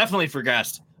it's definitely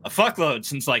progressed a fuckload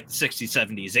since like the 60s,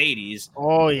 70s, 80s.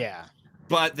 Oh, yeah.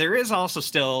 But there is also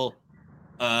still,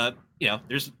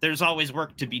 there's always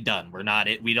work to be done.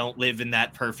 We don't live in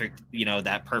that perfect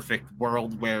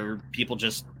world where people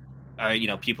just,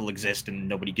 people exist and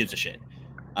nobody gives a shit.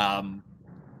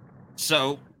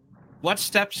 So what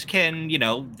steps can,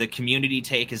 the community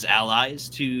take as allies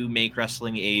to make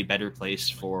wrestling a better place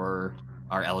for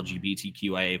our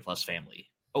LGBTQIA plus family?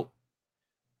 Oh,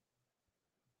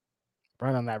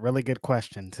 Right on that really good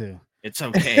question too. it's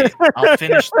okay. I'll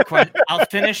finish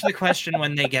the question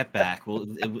when they get back.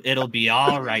 It'll be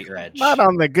all right, Reg. Not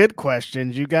on the good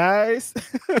questions, you guys.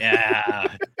 Yeah.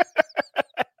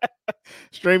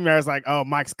 StreamYard's like, oh,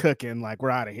 Mike's cooking. Like, we're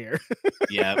out of here.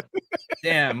 Yeah.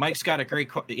 Damn, Mike's got a great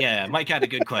Mike had a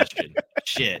good question.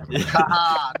 Shit.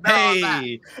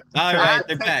 Hey. All right,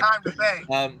 they're back.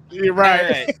 You're right. All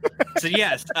right. So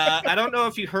yes, I don't know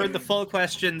if you heard the full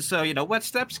question. So, what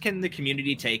steps can the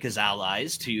community take as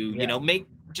allies to,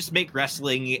 make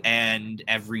wrestling and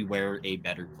everywhere a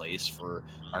better place for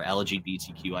our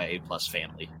LGBTQIA plus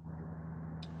family?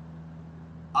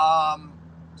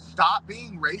 Stop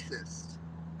being racist.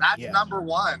 That's number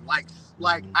one. Like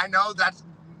I know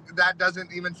that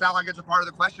doesn't even sound like it's a part of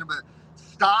the question, but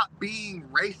stop being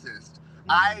racist.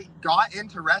 I got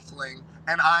into wrestling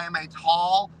and I am a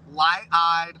tall,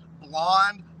 light-eyed,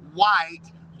 blonde, white,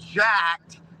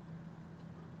 jacked,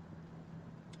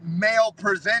 male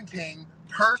presenting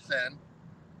person.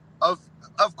 Of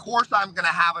course I'm going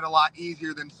to have it a lot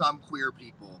easier than some queer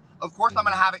people. Of course I'm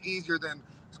going to have it easier than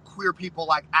queer people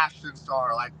like Ashton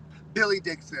Starr, like Billy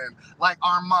Dixon, like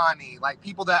Armani, like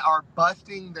people that are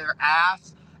busting their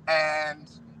ass and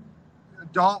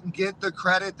don't get the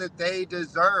credit that they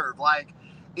deserve. Like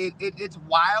it's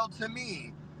wild to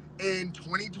me in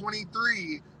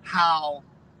 2023 how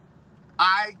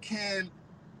I can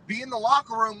be in the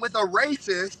locker room with a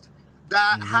racist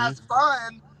that has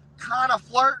fun kind of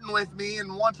flirting with me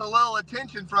and wants a little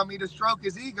attention from me to stroke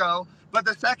his ego, but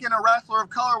the second a wrestler of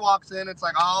color walks in, it's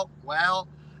like, oh well.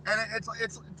 And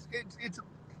it's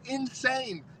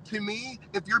insane to me.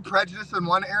 If you're prejudiced in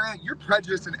one area, you're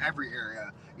prejudiced in every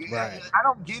area. Right.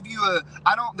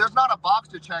 There's not a box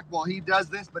to check. Well, he does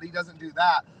this, but he doesn't do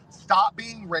that. Stop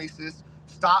being racist.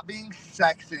 Stop being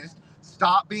sexist.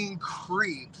 Stop being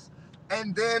creeps.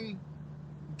 And then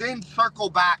circle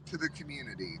back to the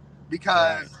community,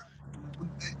 because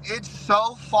it's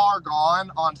so far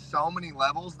gone on so many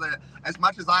levels that as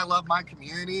much as I love my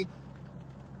community,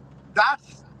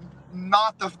 that's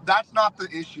not the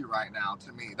issue right now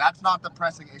to me. That's not the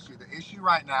pressing issue. The issue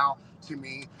right now to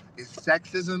me is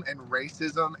sexism and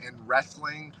racism in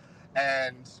wrestling,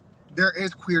 and there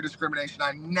is queer discrimination.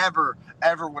 I never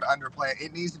ever would underplay it.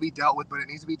 It needs to be dealt with, but it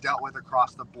needs to be dealt with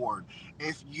across the board.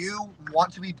 If you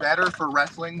want to be better for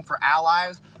wrestling, for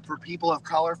allies, for people of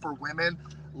color, for women,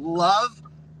 love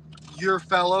your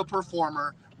fellow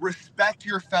performer, respect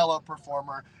your fellow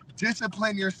performer,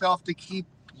 discipline yourself to keep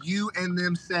you and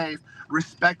them safe,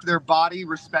 respect their body,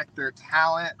 respect their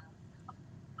talent.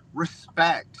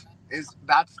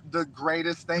 That's the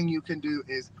greatest thing you can do,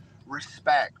 is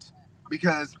respect.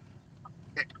 Because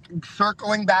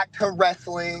circling back to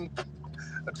wrestling,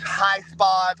 high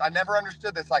spots, I never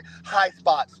understood this, like high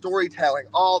spots, storytelling,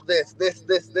 all this.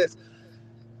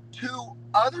 To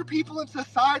other people in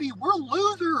society, we're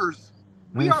losers.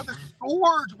 We are the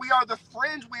scourge. We are the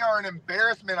fringe. We are an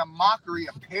embarrassment, a mockery,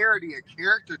 a parody, a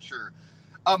caricature.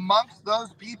 Amongst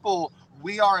those people,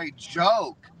 we are a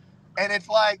joke. And it's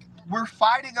like we're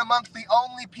fighting amongst the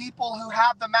only people who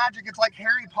have the magic. It's like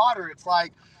Harry Potter. It's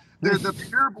like they're the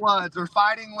purebloods are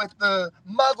fighting with the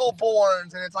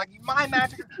Muggle-borns. And it's like, my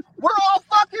magic. We're all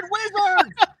fucking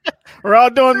wizards. We're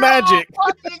all doing magic.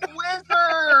 All fucking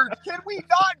wizards. Can we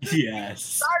not just be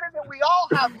Yes. excited that we all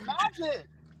have magic?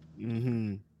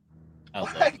 I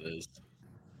love this.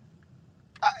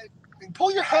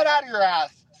 Pull your head out of your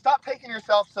ass. Stop taking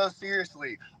yourself so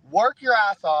seriously. Work your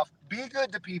ass off. Be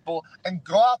good to people, and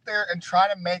go out there and try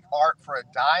to make art for a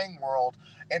dying world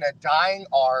and a dying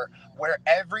art where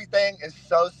everything is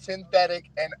so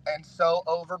synthetic and so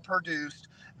overproduced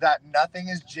that nothing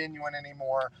is genuine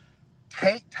anymore.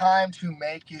 Take time to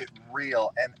make it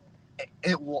real, and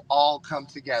it will all come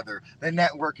together. The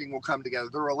networking will come together.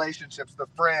 The relationships, the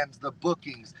friends, the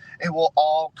bookings, it will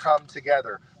all come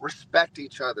together. Respect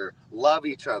each other. Love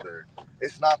each other.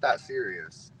 It's not that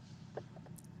serious.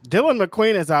 Dillon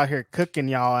McQueen is out here cooking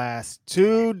y'all ass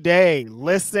today.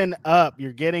 Listen up.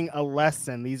 You're getting a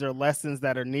lesson. These are lessons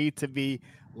that need to be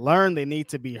learned. They need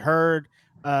to be heard.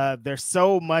 There's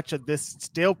so much of this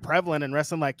still prevalent in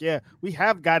wrestling. Like, yeah, we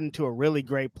have gotten to a really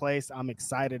great place. I'm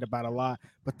excited about a lot,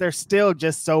 but there's still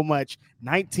just so much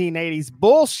 1980s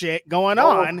bullshit going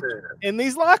on in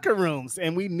these locker rooms,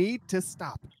 and we need to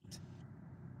stop it.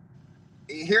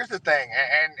 Here's the thing,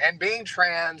 and being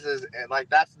trans is like,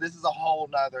 this is a whole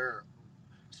nother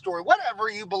story. Whatever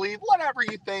you believe, whatever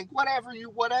you think, whatever.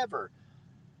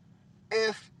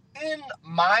 If in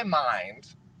my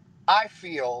mind, I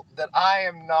feel that I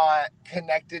am not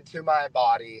connected to my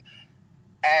body,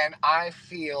 and I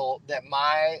feel that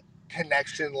my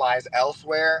connection lies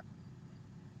elsewhere.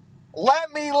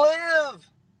 Let me live.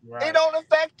 Right. It don't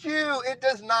affect you. It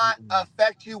does not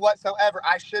affect you whatsoever.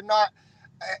 I should not.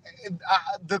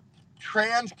 The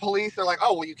trans police are like,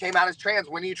 oh, well, you came out as trans.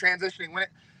 When are you transitioning?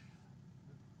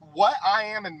 What I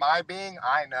am in my being,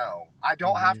 I know. I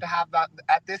don't have to have that.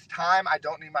 At this time, I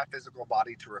don't need my physical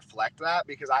body to reflect that,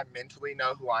 because I mentally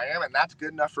know who I am, and that's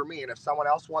good enough for me. And if someone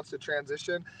else wants to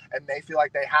transition and they feel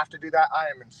like they have to do that, I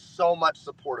am in so much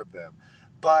support of them.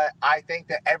 But I think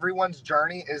that everyone's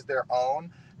journey is their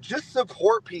own. Just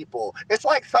support people. It's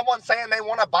like someone saying they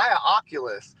want to buy an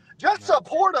Oculus. Just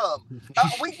support them.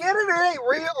 We get it. It ain't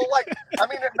real. Like, I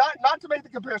mean, not to make the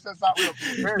comparison. It's not real.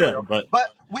 It's very real.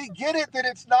 But we get it that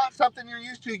it's not something you're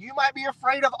used to. You might be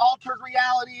afraid of altered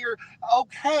reality, or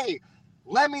okay,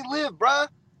 let me live, bruh.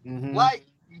 Like,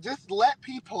 just let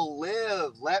people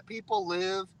live. Let people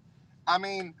live. I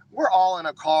mean, we're all in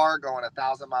a car going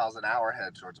 1,000 miles an hour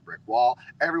headed towards a brick wall.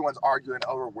 Everyone's arguing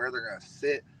over where they're going to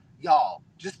sit. Y'all,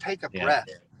 just take a breath.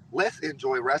 Let's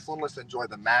enjoy wrestling. Let's enjoy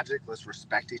the magic. Let's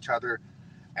respect each other.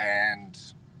 And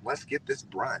let's get this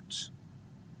brunch.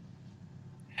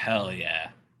 Hell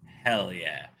yeah. Hell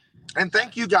yeah. And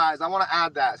thank you guys. I want to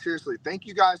add that. Seriously, thank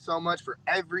you guys so much for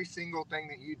every single thing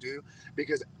that you do,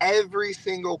 because every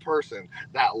single person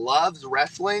that loves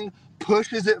wrestling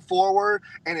pushes it forward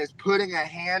and is putting a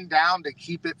hand down to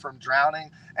keep it from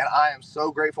drowning. And I am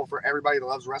so grateful for everybody that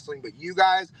loves wrestling. But you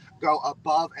guys go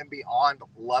above and beyond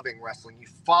loving wrestling. You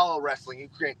follow wrestling. You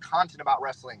create content about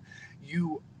wrestling.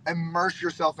 You immerse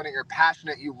yourself in it. You're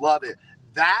passionate. You love it.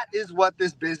 That is what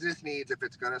this business needs if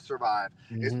it's going to survive,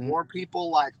 is more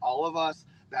people like all of us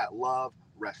that love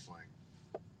wrestling.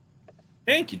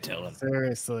 Thank you, Dillon.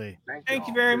 Seriously. Thank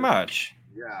you very much.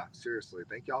 Yeah, seriously.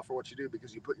 Thank y'all for what you do,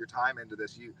 because you put your time into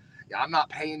this. I'm not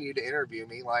paying you to interview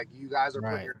me. Like, you guys are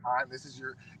putting your time. This is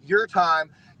your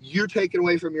time. You take it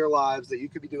away from your lives that you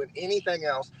could be doing anything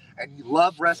else, and you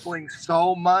love wrestling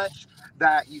so much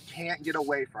that you can't get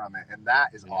away from it, and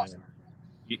that is awesome.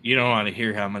 You don't want to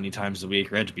hear how many times a week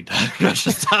Reg be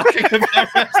just talking about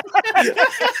wrestling.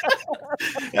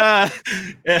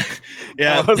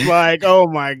 I was like, oh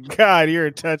my God, you're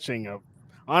touching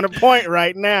on a point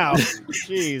right now.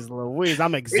 Jeez Louise,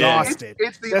 I'm exhausted.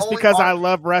 It's just because I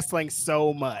love wrestling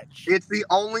so much. It's the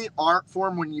only art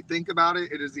form, when you think about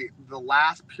it, it is the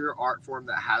last pure art form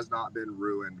that has not been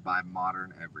ruined by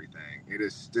modern everything. It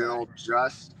is still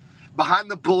just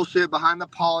behind the bullshit, behind the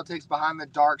politics, behind the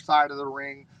dark side of the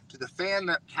ring. To the fan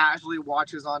that casually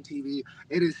watches on TV,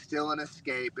 it is still an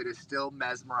escape. It is still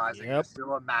mesmerizing. It's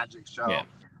still a magic show.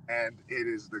 And it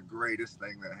is the greatest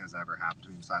thing that has ever happened to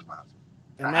me besides my husband.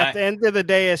 And at the end of the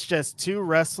day, it's just 2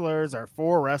 wrestlers or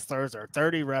 4 wrestlers or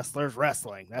 30 wrestlers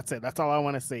wrestling. That's it. That's all I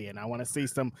want to see. And I want to see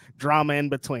some drama in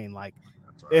between. Like,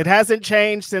 it hasn't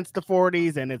changed since the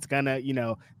 40s, and it's gonna,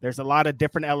 there's a lot of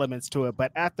different elements to it,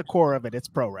 but at the core of it, it's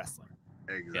pro wrestling.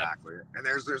 Exactly. And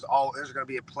there's gonna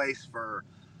be a place for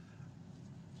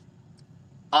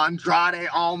Andrade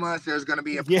Almas. There's gonna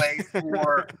be a place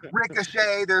for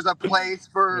Ricochet. There's a place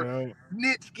for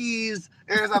Snitsky's.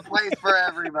 There's a place for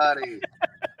everybody.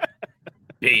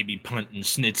 Baby punting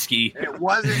Snitsky. It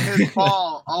wasn't his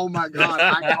fault. Oh my God.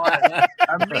 I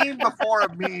got a meme before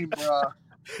a meme, bro.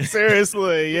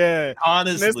 Seriously, yeah.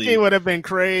 Honestly, Snitsky would have been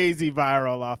crazy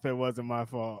viral if it wasn't my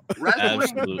fault.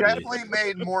 Wrestling definitely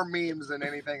made more memes than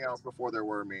anything else before there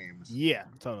were memes. Yeah,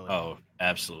 totally. Oh,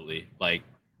 absolutely. Like,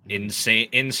 insane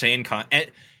and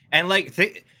like,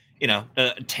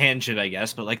 tangent, I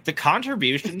guess, but like the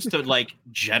contributions to like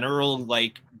general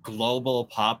like global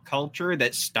pop culture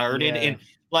that started in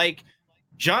like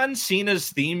John Cena's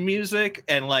theme music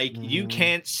and like You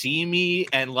Can't See Me,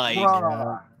 and like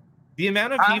the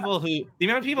amount of people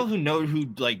who know who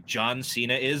like John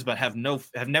Cena is but have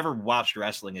never watched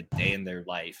wrestling a day in their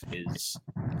life is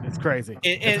crazy.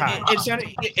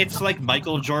 It's like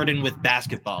Michael Jordan with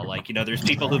basketball. Like, there's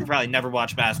people who probably never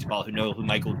watched basketball who know who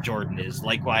Michael Jordan is.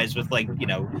 Likewise with like,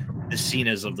 the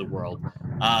Cenas of the world.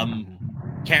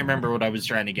 Can't remember what I was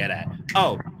trying to get at.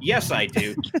 Oh, yes, I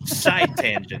do. Side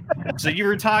tangent. So you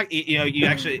were talking, you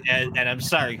actually, and I'm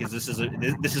sorry because this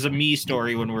is a me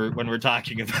story when we're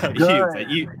talking about you. But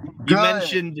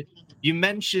you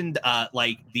mentioned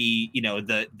like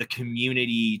the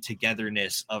community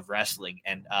togetherness of wrestling,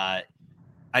 and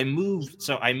I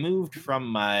moved from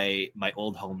my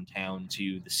old hometown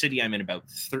to the city I'm in about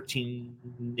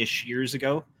 13-ish years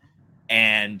ago,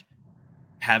 and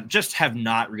have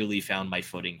not really found my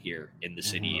footing here in the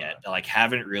city yet. Like,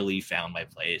 haven't really found my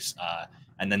place.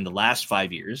 And then the last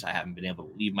 5 years, I haven't been able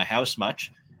to leave my house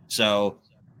much. So,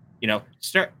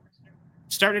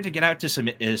 started to get out to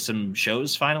some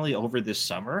shows finally over this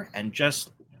summer, and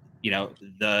just,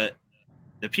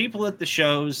 the people at the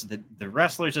shows, the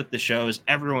wrestlers at the shows,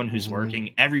 everyone who's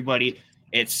working, everybody.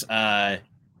 It's the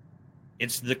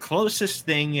closest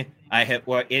thing I have.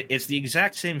 Well, it's the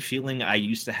exact same feeling I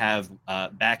used to have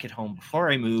back at home before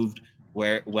I moved,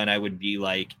 when I would be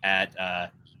like at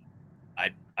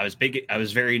I was big. I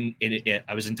was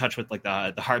in touch with like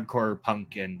the hardcore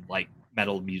punk and like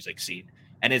metal music scene,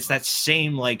 and it's that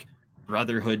same like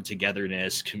brotherhood,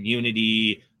 togetherness,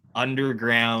 community,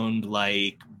 underground,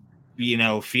 like,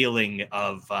 feeling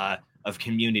of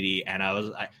community. And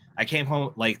I came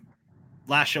home, like,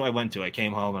 last show I went to, I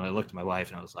came home and I looked at my wife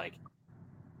and I was like,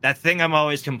 that thing I'm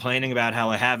always complaining about how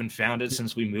I haven't found it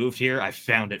since we moved here, I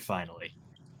found it finally.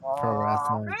 Pro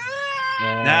wrestling.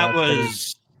 That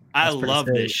was, I love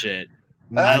this shit.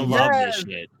 I love this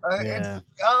shit.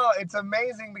 It's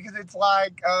amazing because it's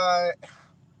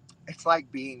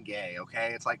like being gay,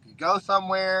 okay? It's like you go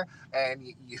somewhere and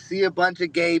you see a bunch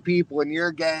of gay people and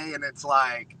you're gay, and it's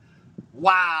like,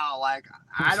 wow, like,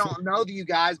 I don't know you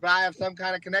guys, but I have some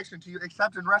kind of connection to you.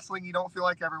 Except in wrestling, you don't feel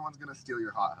like everyone's going to steal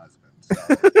your hot husband. So.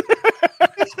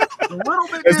 A little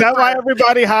bit Is that why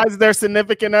everybody hides their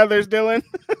significant others, Dylan?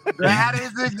 That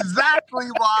is exactly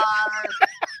why.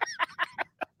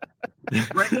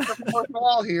 Breaking the fourth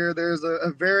wall here, there's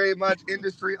a very much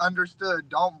industry understood,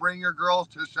 don't bring your girls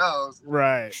to shows.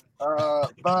 Right.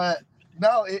 But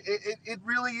no, it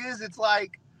really is. It's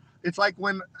like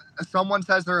when someone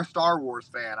says they're a Star Wars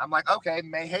fan. I'm like, okay,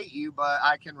 may hate you, but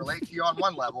I can relate to you on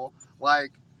one level.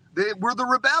 Like, we're the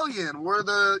rebellion. We're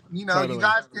the, totally. You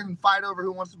guys can fight over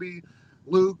who wants to be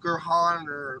Luke or Han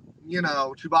or,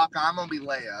 Chewbacca. I'm going to be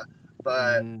Leia.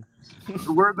 But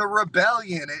we're the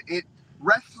rebellion.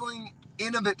 Wrestling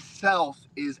in of itself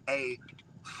is a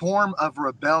form of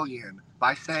rebellion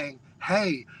by saying,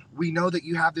 hey, we know that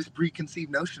you have this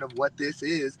preconceived notion of what this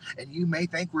is, and you may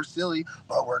think we're silly,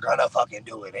 but we're going to fucking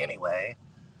do it anyway.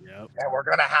 Yep. And we're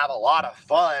going to have a lot of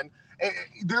fun.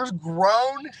 There's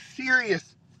grown,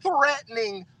 serious,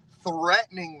 threatening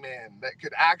men that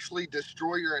could actually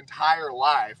destroy your entire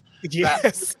life.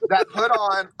 Yes. That put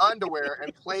on underwear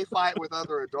and play fight with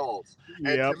other adults. And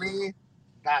to me,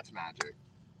 that's magic.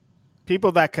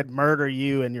 People that could murder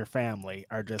you and your family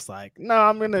are just like, no,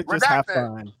 I'm going to just have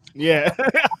fun. Yeah.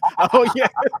 Oh, yeah.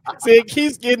 See, it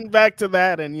keeps getting back to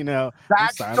that. And,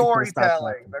 that's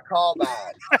storytelling. They're called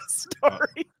that. That's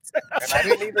storytelling. And I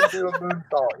didn't even do a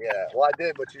moonsault yet. Well, I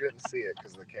did, but you didn't see it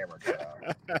because the camera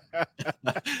cut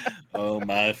out. Oh,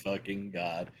 my fucking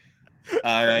God.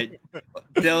 All right.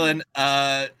 Dylan,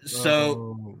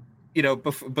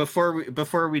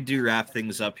 before we do wrap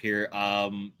things up here,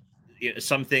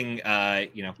 something,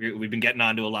 we've been getting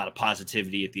onto a lot of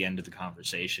positivity at the end of the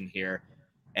conversation here.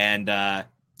 And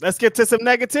let's get to some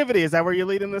negativity. Is that where you're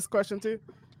leading this question to?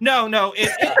 No.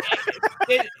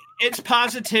 It's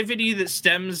positivity that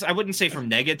stems, I wouldn't say from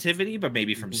negativity, but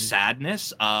maybe from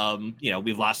sadness.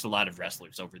 We've lost a lot of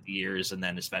wrestlers over the years, and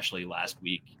then especially last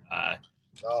week, the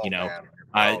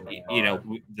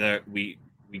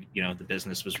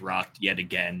business was rocked yet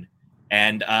again.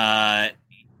 And a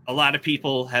lot of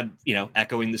people have,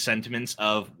 echoing the sentiments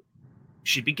of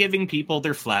should be giving people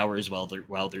their flowers while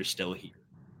they're still here.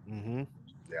 Mm-hmm.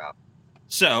 Yeah.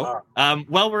 So,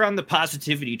 while we're on the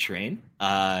positivity train,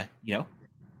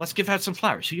 let's give out some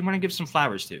flowers. Who do you want to give some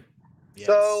flowers to? Yes.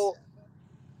 So,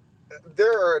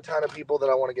 there are a ton of people that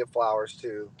I want to give flowers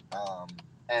to.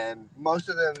 And most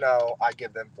of them know I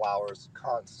give them flowers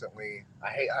constantly. I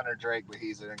hate Hunter Drake, but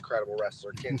he's an incredible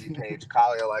wrestler. Kenzie Page,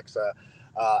 Kali Alexa,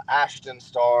 Ashton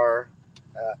Starr,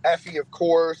 Effie, of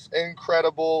course,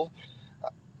 incredible.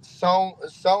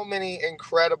 So many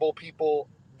incredible people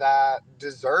that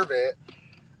deserve it.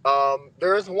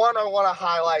 There's one I want to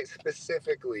highlight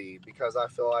specifically because I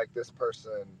feel like this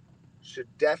person should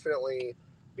definitely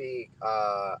be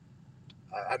a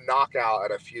knockout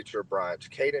at a future brunch.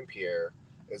 Caden Pierre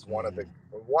is one of,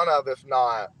 if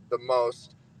not the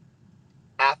most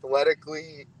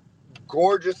athletically,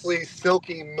 gorgeously,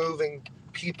 silky moving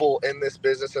people in this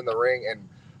business in the ring, and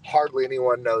hardly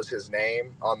anyone knows his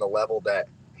name on the level that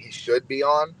he should be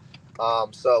on.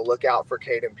 So look out for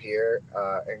Caden Pierre.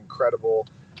 Incredible.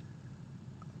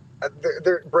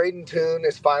 Braden Toon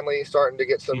is finally starting to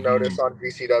get some notice on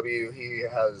GCW. He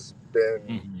has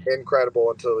been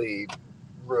incredible until he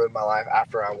ruined my life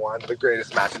after I won the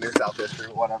greatest match in New South history,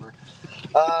 whatever.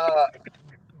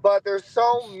 But there's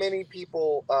so many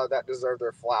people that deserve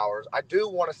their flowers. I do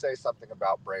want to say something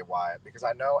about Bray Wyatt, because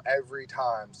I know every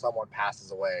time someone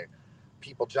passes away,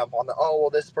 people jump on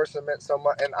this person meant so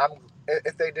much. And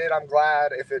if they did, I'm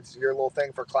glad. If it's your little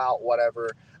thing for clout,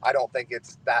 whatever, I don't think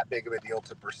it's that big of a deal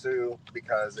to pursue,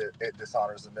 because it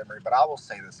dishonors the memory. But I will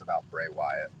say this about Bray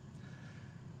Wyatt.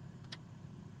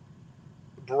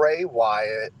 Bray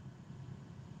Wyatt,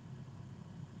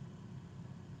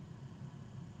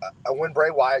 when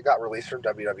Bray Wyatt got released from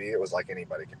WWE, it was like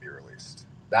anybody can be released.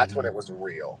 That's when it was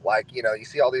real. Like, you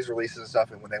see all these releases and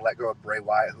stuff, and when they let go of Bray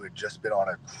Wyatt, who had just been on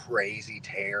a crazy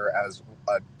tear as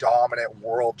a dominant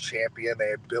world champion, they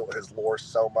had built his lore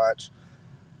so much.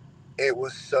 It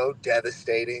was so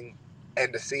devastating.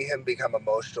 And to see him become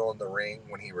emotional in the ring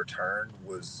when he returned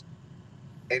was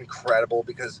incredible,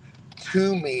 because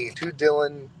to me, to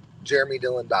Jeremy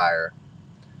Dillon Dyer,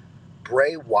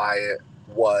 Bray Wyatt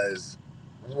was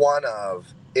one of,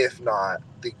 if not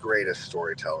the greatest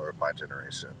storyteller of my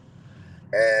generation.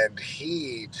 And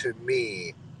he, to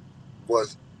me,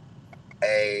 was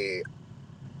a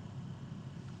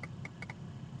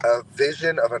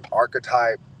vision of an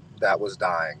archetype that was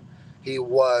dying. He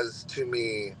was, to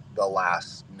me, the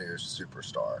last new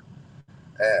superstar.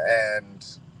 And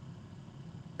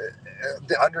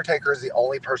The Undertaker is the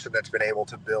only person that's been able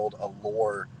to build a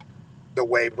lore the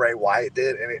way Bray Wyatt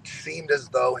did. And it seemed as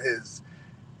though his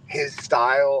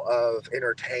style of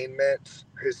entertainment,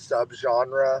 his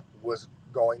subgenre, was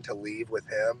going to leave with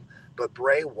him. But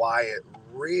Bray Wyatt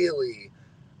really,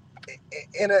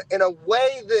 in a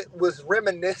way that was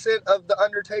reminiscent of The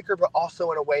Undertaker, but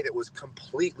also in a way that was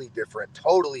completely different,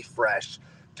 totally fresh,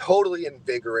 totally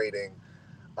invigorating.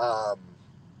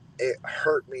 It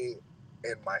hurt me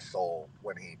in my soul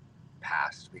when he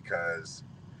passed, because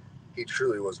he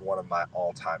truly was one of my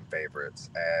all-time favorites.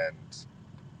 And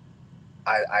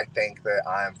I think that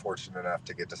I am fortunate enough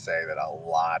to get to say that a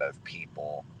lot of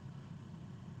people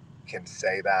can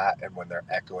say that, and when they're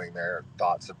echoing their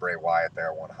thoughts of Bray Wyatt,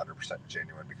 they're 100%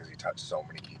 genuine, because he touched so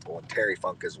many people. And Terry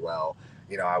Funk as well.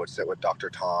 I would sit with Dr.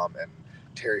 Tom, and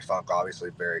Terry Funk, obviously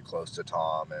very close to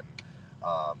Tom, and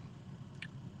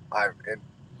I've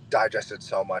digested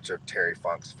so much of Terry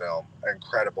Funk's film.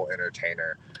 Incredible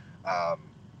entertainer.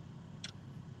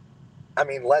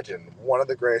 Legend, one of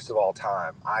the greatest of all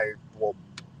time. I will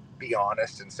be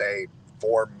honest and say,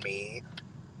 for me,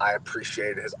 I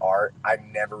appreciated his art. I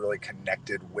never really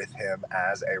connected with him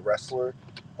as a wrestler.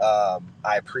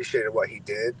 I appreciated what he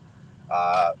did.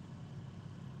 But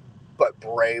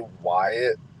Bray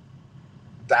Wyatt,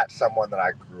 that's someone that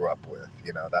I grew up with.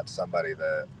 That's somebody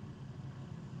that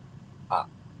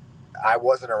I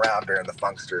wasn't around during the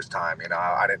Funksters time.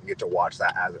 I didn't get to watch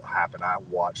that as it happened. I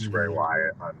watched Bray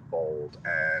Wyatt unfold,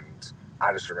 and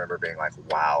I just remember being like,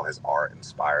 wow, his art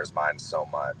inspires mine so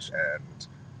much. And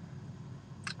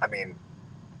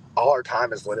all our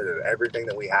time is limited. Everything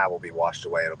that we have will be washed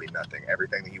away. It'll be nothing.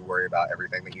 Everything that you worry about,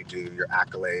 everything that you do, your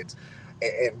accolades.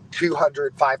 In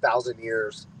 5,000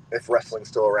 years, if wrestling's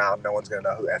still around, no one's going to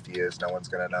know who Effie is. No one's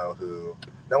going to know who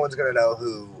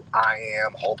I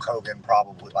am, Hulk Hogan,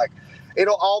 probably. Like,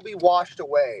 it'll all be washed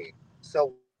away.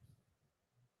 So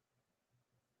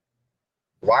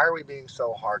why are we being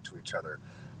so hard to each other?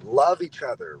 Love each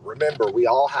other. Remember, we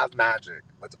all have magic.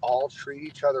 Let's all treat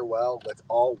each other well. Let's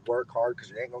all work hard, because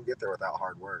you ain't going to get there without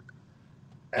hard work.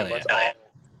 And let's all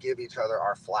give each other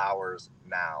our flowers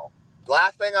now. The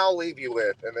last thing I'll leave you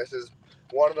with, and this is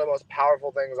one of the most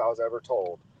powerful things I was ever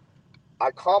told.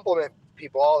 I compliment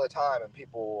people all the time, and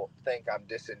people think I'm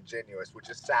disingenuous, which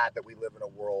is sad that we live in a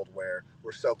world where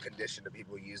we're so conditioned to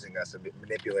people using us and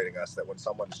manipulating us that when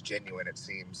someone's genuine, it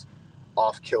seems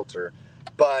off kilter.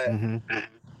 But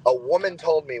a woman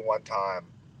told me one time,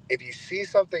 if you see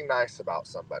something nice about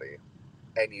somebody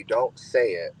and you don't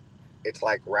say it, it's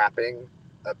like wrapping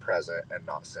a present and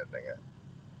not sending it.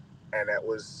 And it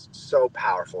was so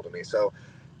powerful to me. So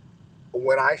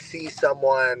when I see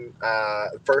someone,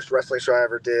 first wrestling show I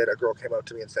ever did, a girl came up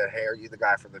to me and said, "Hey, are you the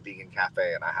guy from the vegan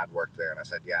cafe?" And I had worked there. And I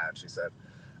said, "Yeah." And she said,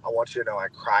 "I want you to know I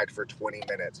cried for 20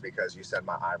 minutes because you said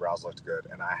my eyebrows looked good."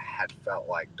 And I had felt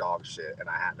like dog shit, and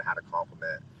I hadn't had a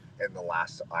compliment in the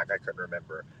last, I couldn't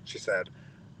remember. She said,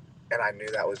 "And I knew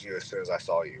that was you as soon as I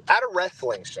saw you." At a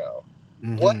wrestling show,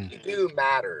 what you do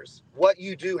matters. What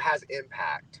you do has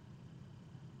impact.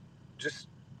 Just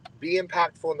be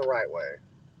impactful in the right way.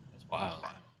 Wow.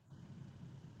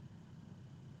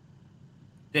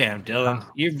 Damn, Dylan,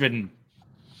 you've been.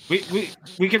 We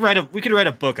could write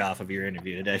a book off of your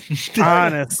interview today.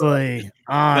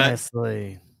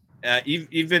 honestly.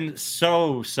 You've been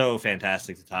so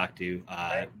fantastic to talk to.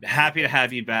 Happy to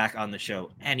have you back on the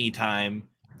show anytime.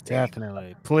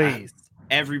 Definitely. Please.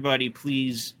 Everybody,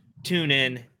 please tune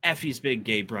in. Effie's Big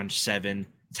Gay Brunch 7.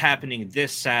 It's happening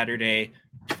this Saturday,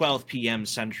 12 p.m.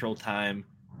 Central Time.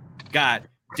 Got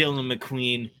Dillon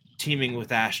McQueen teaming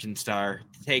with Ashton Starr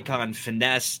to take on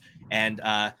Finesse and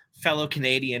fellow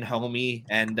Canadian homie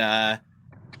and guess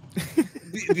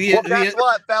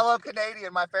what? Fellow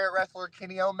Canadian, my favorite wrestler,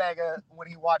 Kenny Omega, when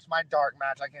he watched my dark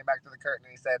match, I came back to the curtain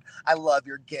and he said, I love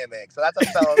your gimmick. So that's a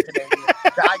fellow Canadian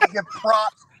that I can give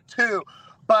props to.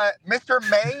 But Mr.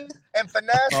 Mays and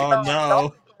Finesse,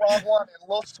 no. Wrong one. And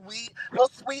little sweet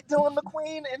Dillon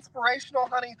McQueen, inspirational,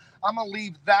 honey. I'm going to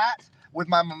leave that with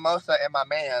my mimosa and my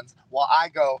mans while I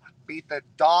go beat the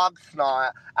dog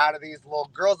snot out of these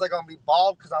little girls. They're going to be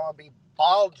bald because I'm going to be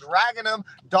bald dragging them,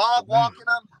 dog walking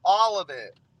them, all of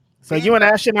it. So you and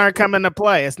Ashton aren't coming to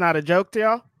play. It's not a joke to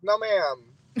y'all? No, ma'am.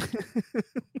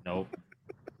 Nope.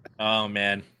 Oh,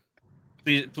 man.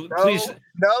 Please.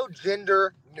 No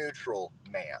gender neutral,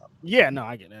 ma'am. Yeah, no,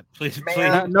 I get it. Please.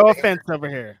 No offense over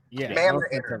here. Yeah, ma'am, no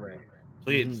offense over here.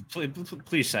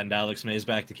 Please send Alex Mays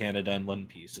back to Canada in one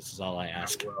piece. This is all I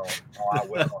ask. I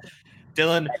will.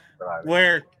 Dillon,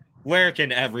 where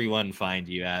can everyone find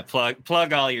you at?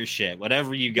 Plug all your shit,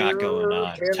 whatever you got going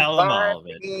on. Tell them all of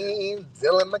it.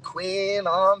 Dillon McQueen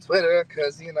on Twitter,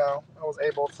 because I was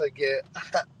able to get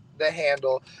the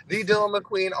handle. The Dillon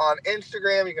McQueen on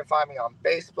Instagram. You can find me on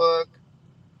Facebook.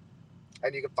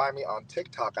 And you can find me on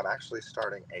TikTok. I'm actually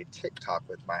starting a TikTok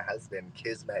with my husband,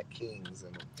 Kismet Kings.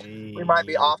 And we might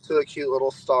be off to a cute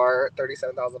little start,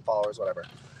 37,000 followers, whatever.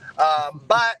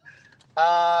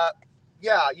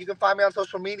 Yeah, you can find me on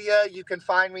social media. You can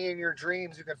find me in your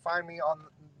dreams. You can find me on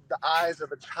the eyes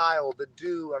of a child, the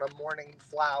dew on a morning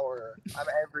flower. I'm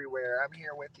everywhere. I'm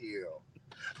here with you.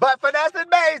 But Finesse and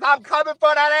Mays, I'm coming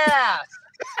for that ass.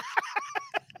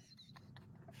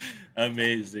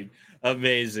 Amazing.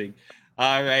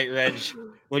 All right, Reg,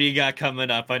 what do you got coming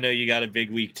up? I know you got a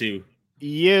big week too.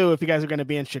 If you guys are going to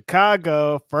be in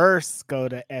Chicago, first go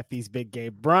to Effie's Big Gay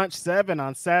Brunch 7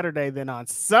 on Saturday. Then on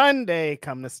Sunday,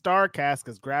 come to StarCast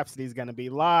because Grapsity's going to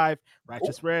be live.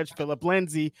 Righteous Reg, Philip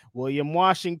Lindsay, William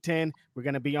Washington. We're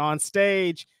going to be on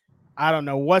stage. I don't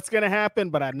know what's going to happen,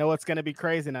 but I know it's going to be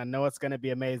crazy and I know it's going to be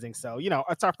amazing. So,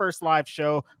 it's our first live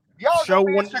show. Y'all gonna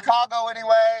be in Chicago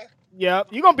anyway. Yep,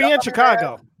 you're going to be in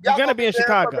Chicago. You're going to be in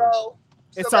Chicago.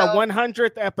 It's our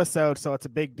 100th episode, so it's a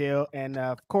big deal. And,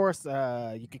 of course,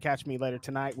 you can catch me later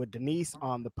tonight with Denise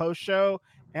on the post show.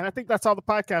 And I think that's all the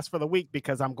podcast for the week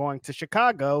because I'm going to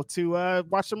Chicago to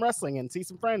watch some wrestling and see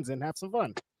some friends and have some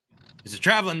fun. He's a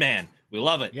traveling man. We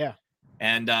love it. Yeah.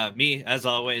 And me, as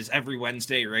always, every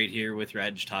Wednesday right here with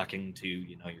Reg talking to,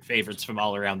 your favorites from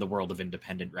all around the world of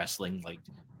independent wrestling,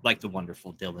 like the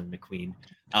wonderful Dillon McQueen.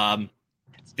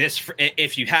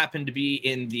 If you happen to be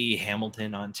in the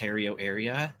Hamilton, Ontario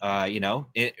area,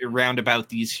 around about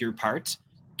these here parts,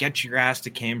 get your ass to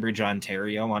Cambridge,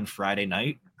 Ontario on Friday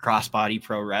night. Crossbody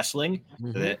Pro Wrestling,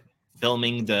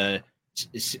 filming the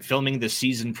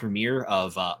season premiere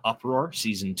of Uproar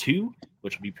Season 2,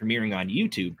 which will be premiering on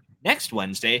YouTube next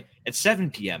Wednesday at 7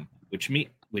 p.m., which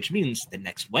means the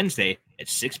next Wednesday at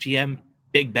 6 p.m.,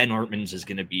 Big Ben Ortmans is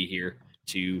going to be here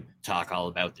to talk all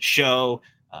about the show.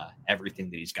 Everything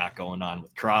that he's got going on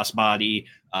with Crossbody.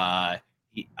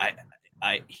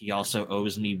 He also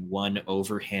owes me one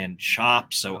overhand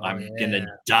chop, so I'm gonna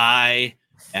die.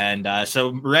 And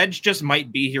so Reg just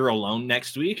might be here alone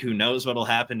next week. Who knows what'll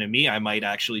happen to me? I might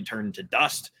actually turn to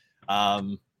dust.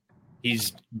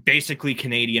 He's basically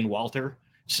Canadian Walter,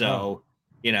 so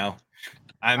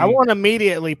I won't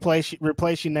immediately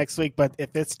replace you next week, but if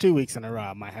it's 2 weeks in a row,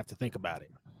 I might have to think about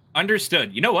it.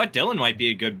 Understood. You know what? Dillon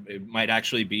might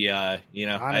actually be,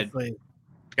 honestly,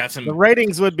 got some. The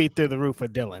ratings would be through the roof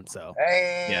with Dillon. So,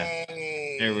 yeah,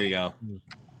 there we go.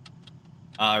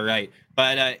 All right.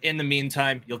 But in the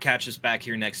meantime, you'll catch us back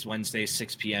here next Wednesday,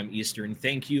 6 p.m. Eastern.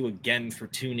 Thank you again for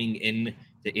tuning in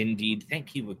to Indeed.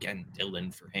 Thank you again,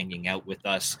 Dillon, for hanging out with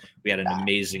us. We had an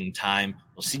amazing time.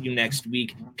 We'll see you next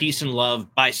week. Peace and love.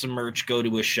 Buy some merch. Go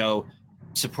to a show.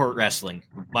 Support wrestling.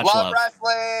 Much love.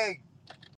 Wrestling.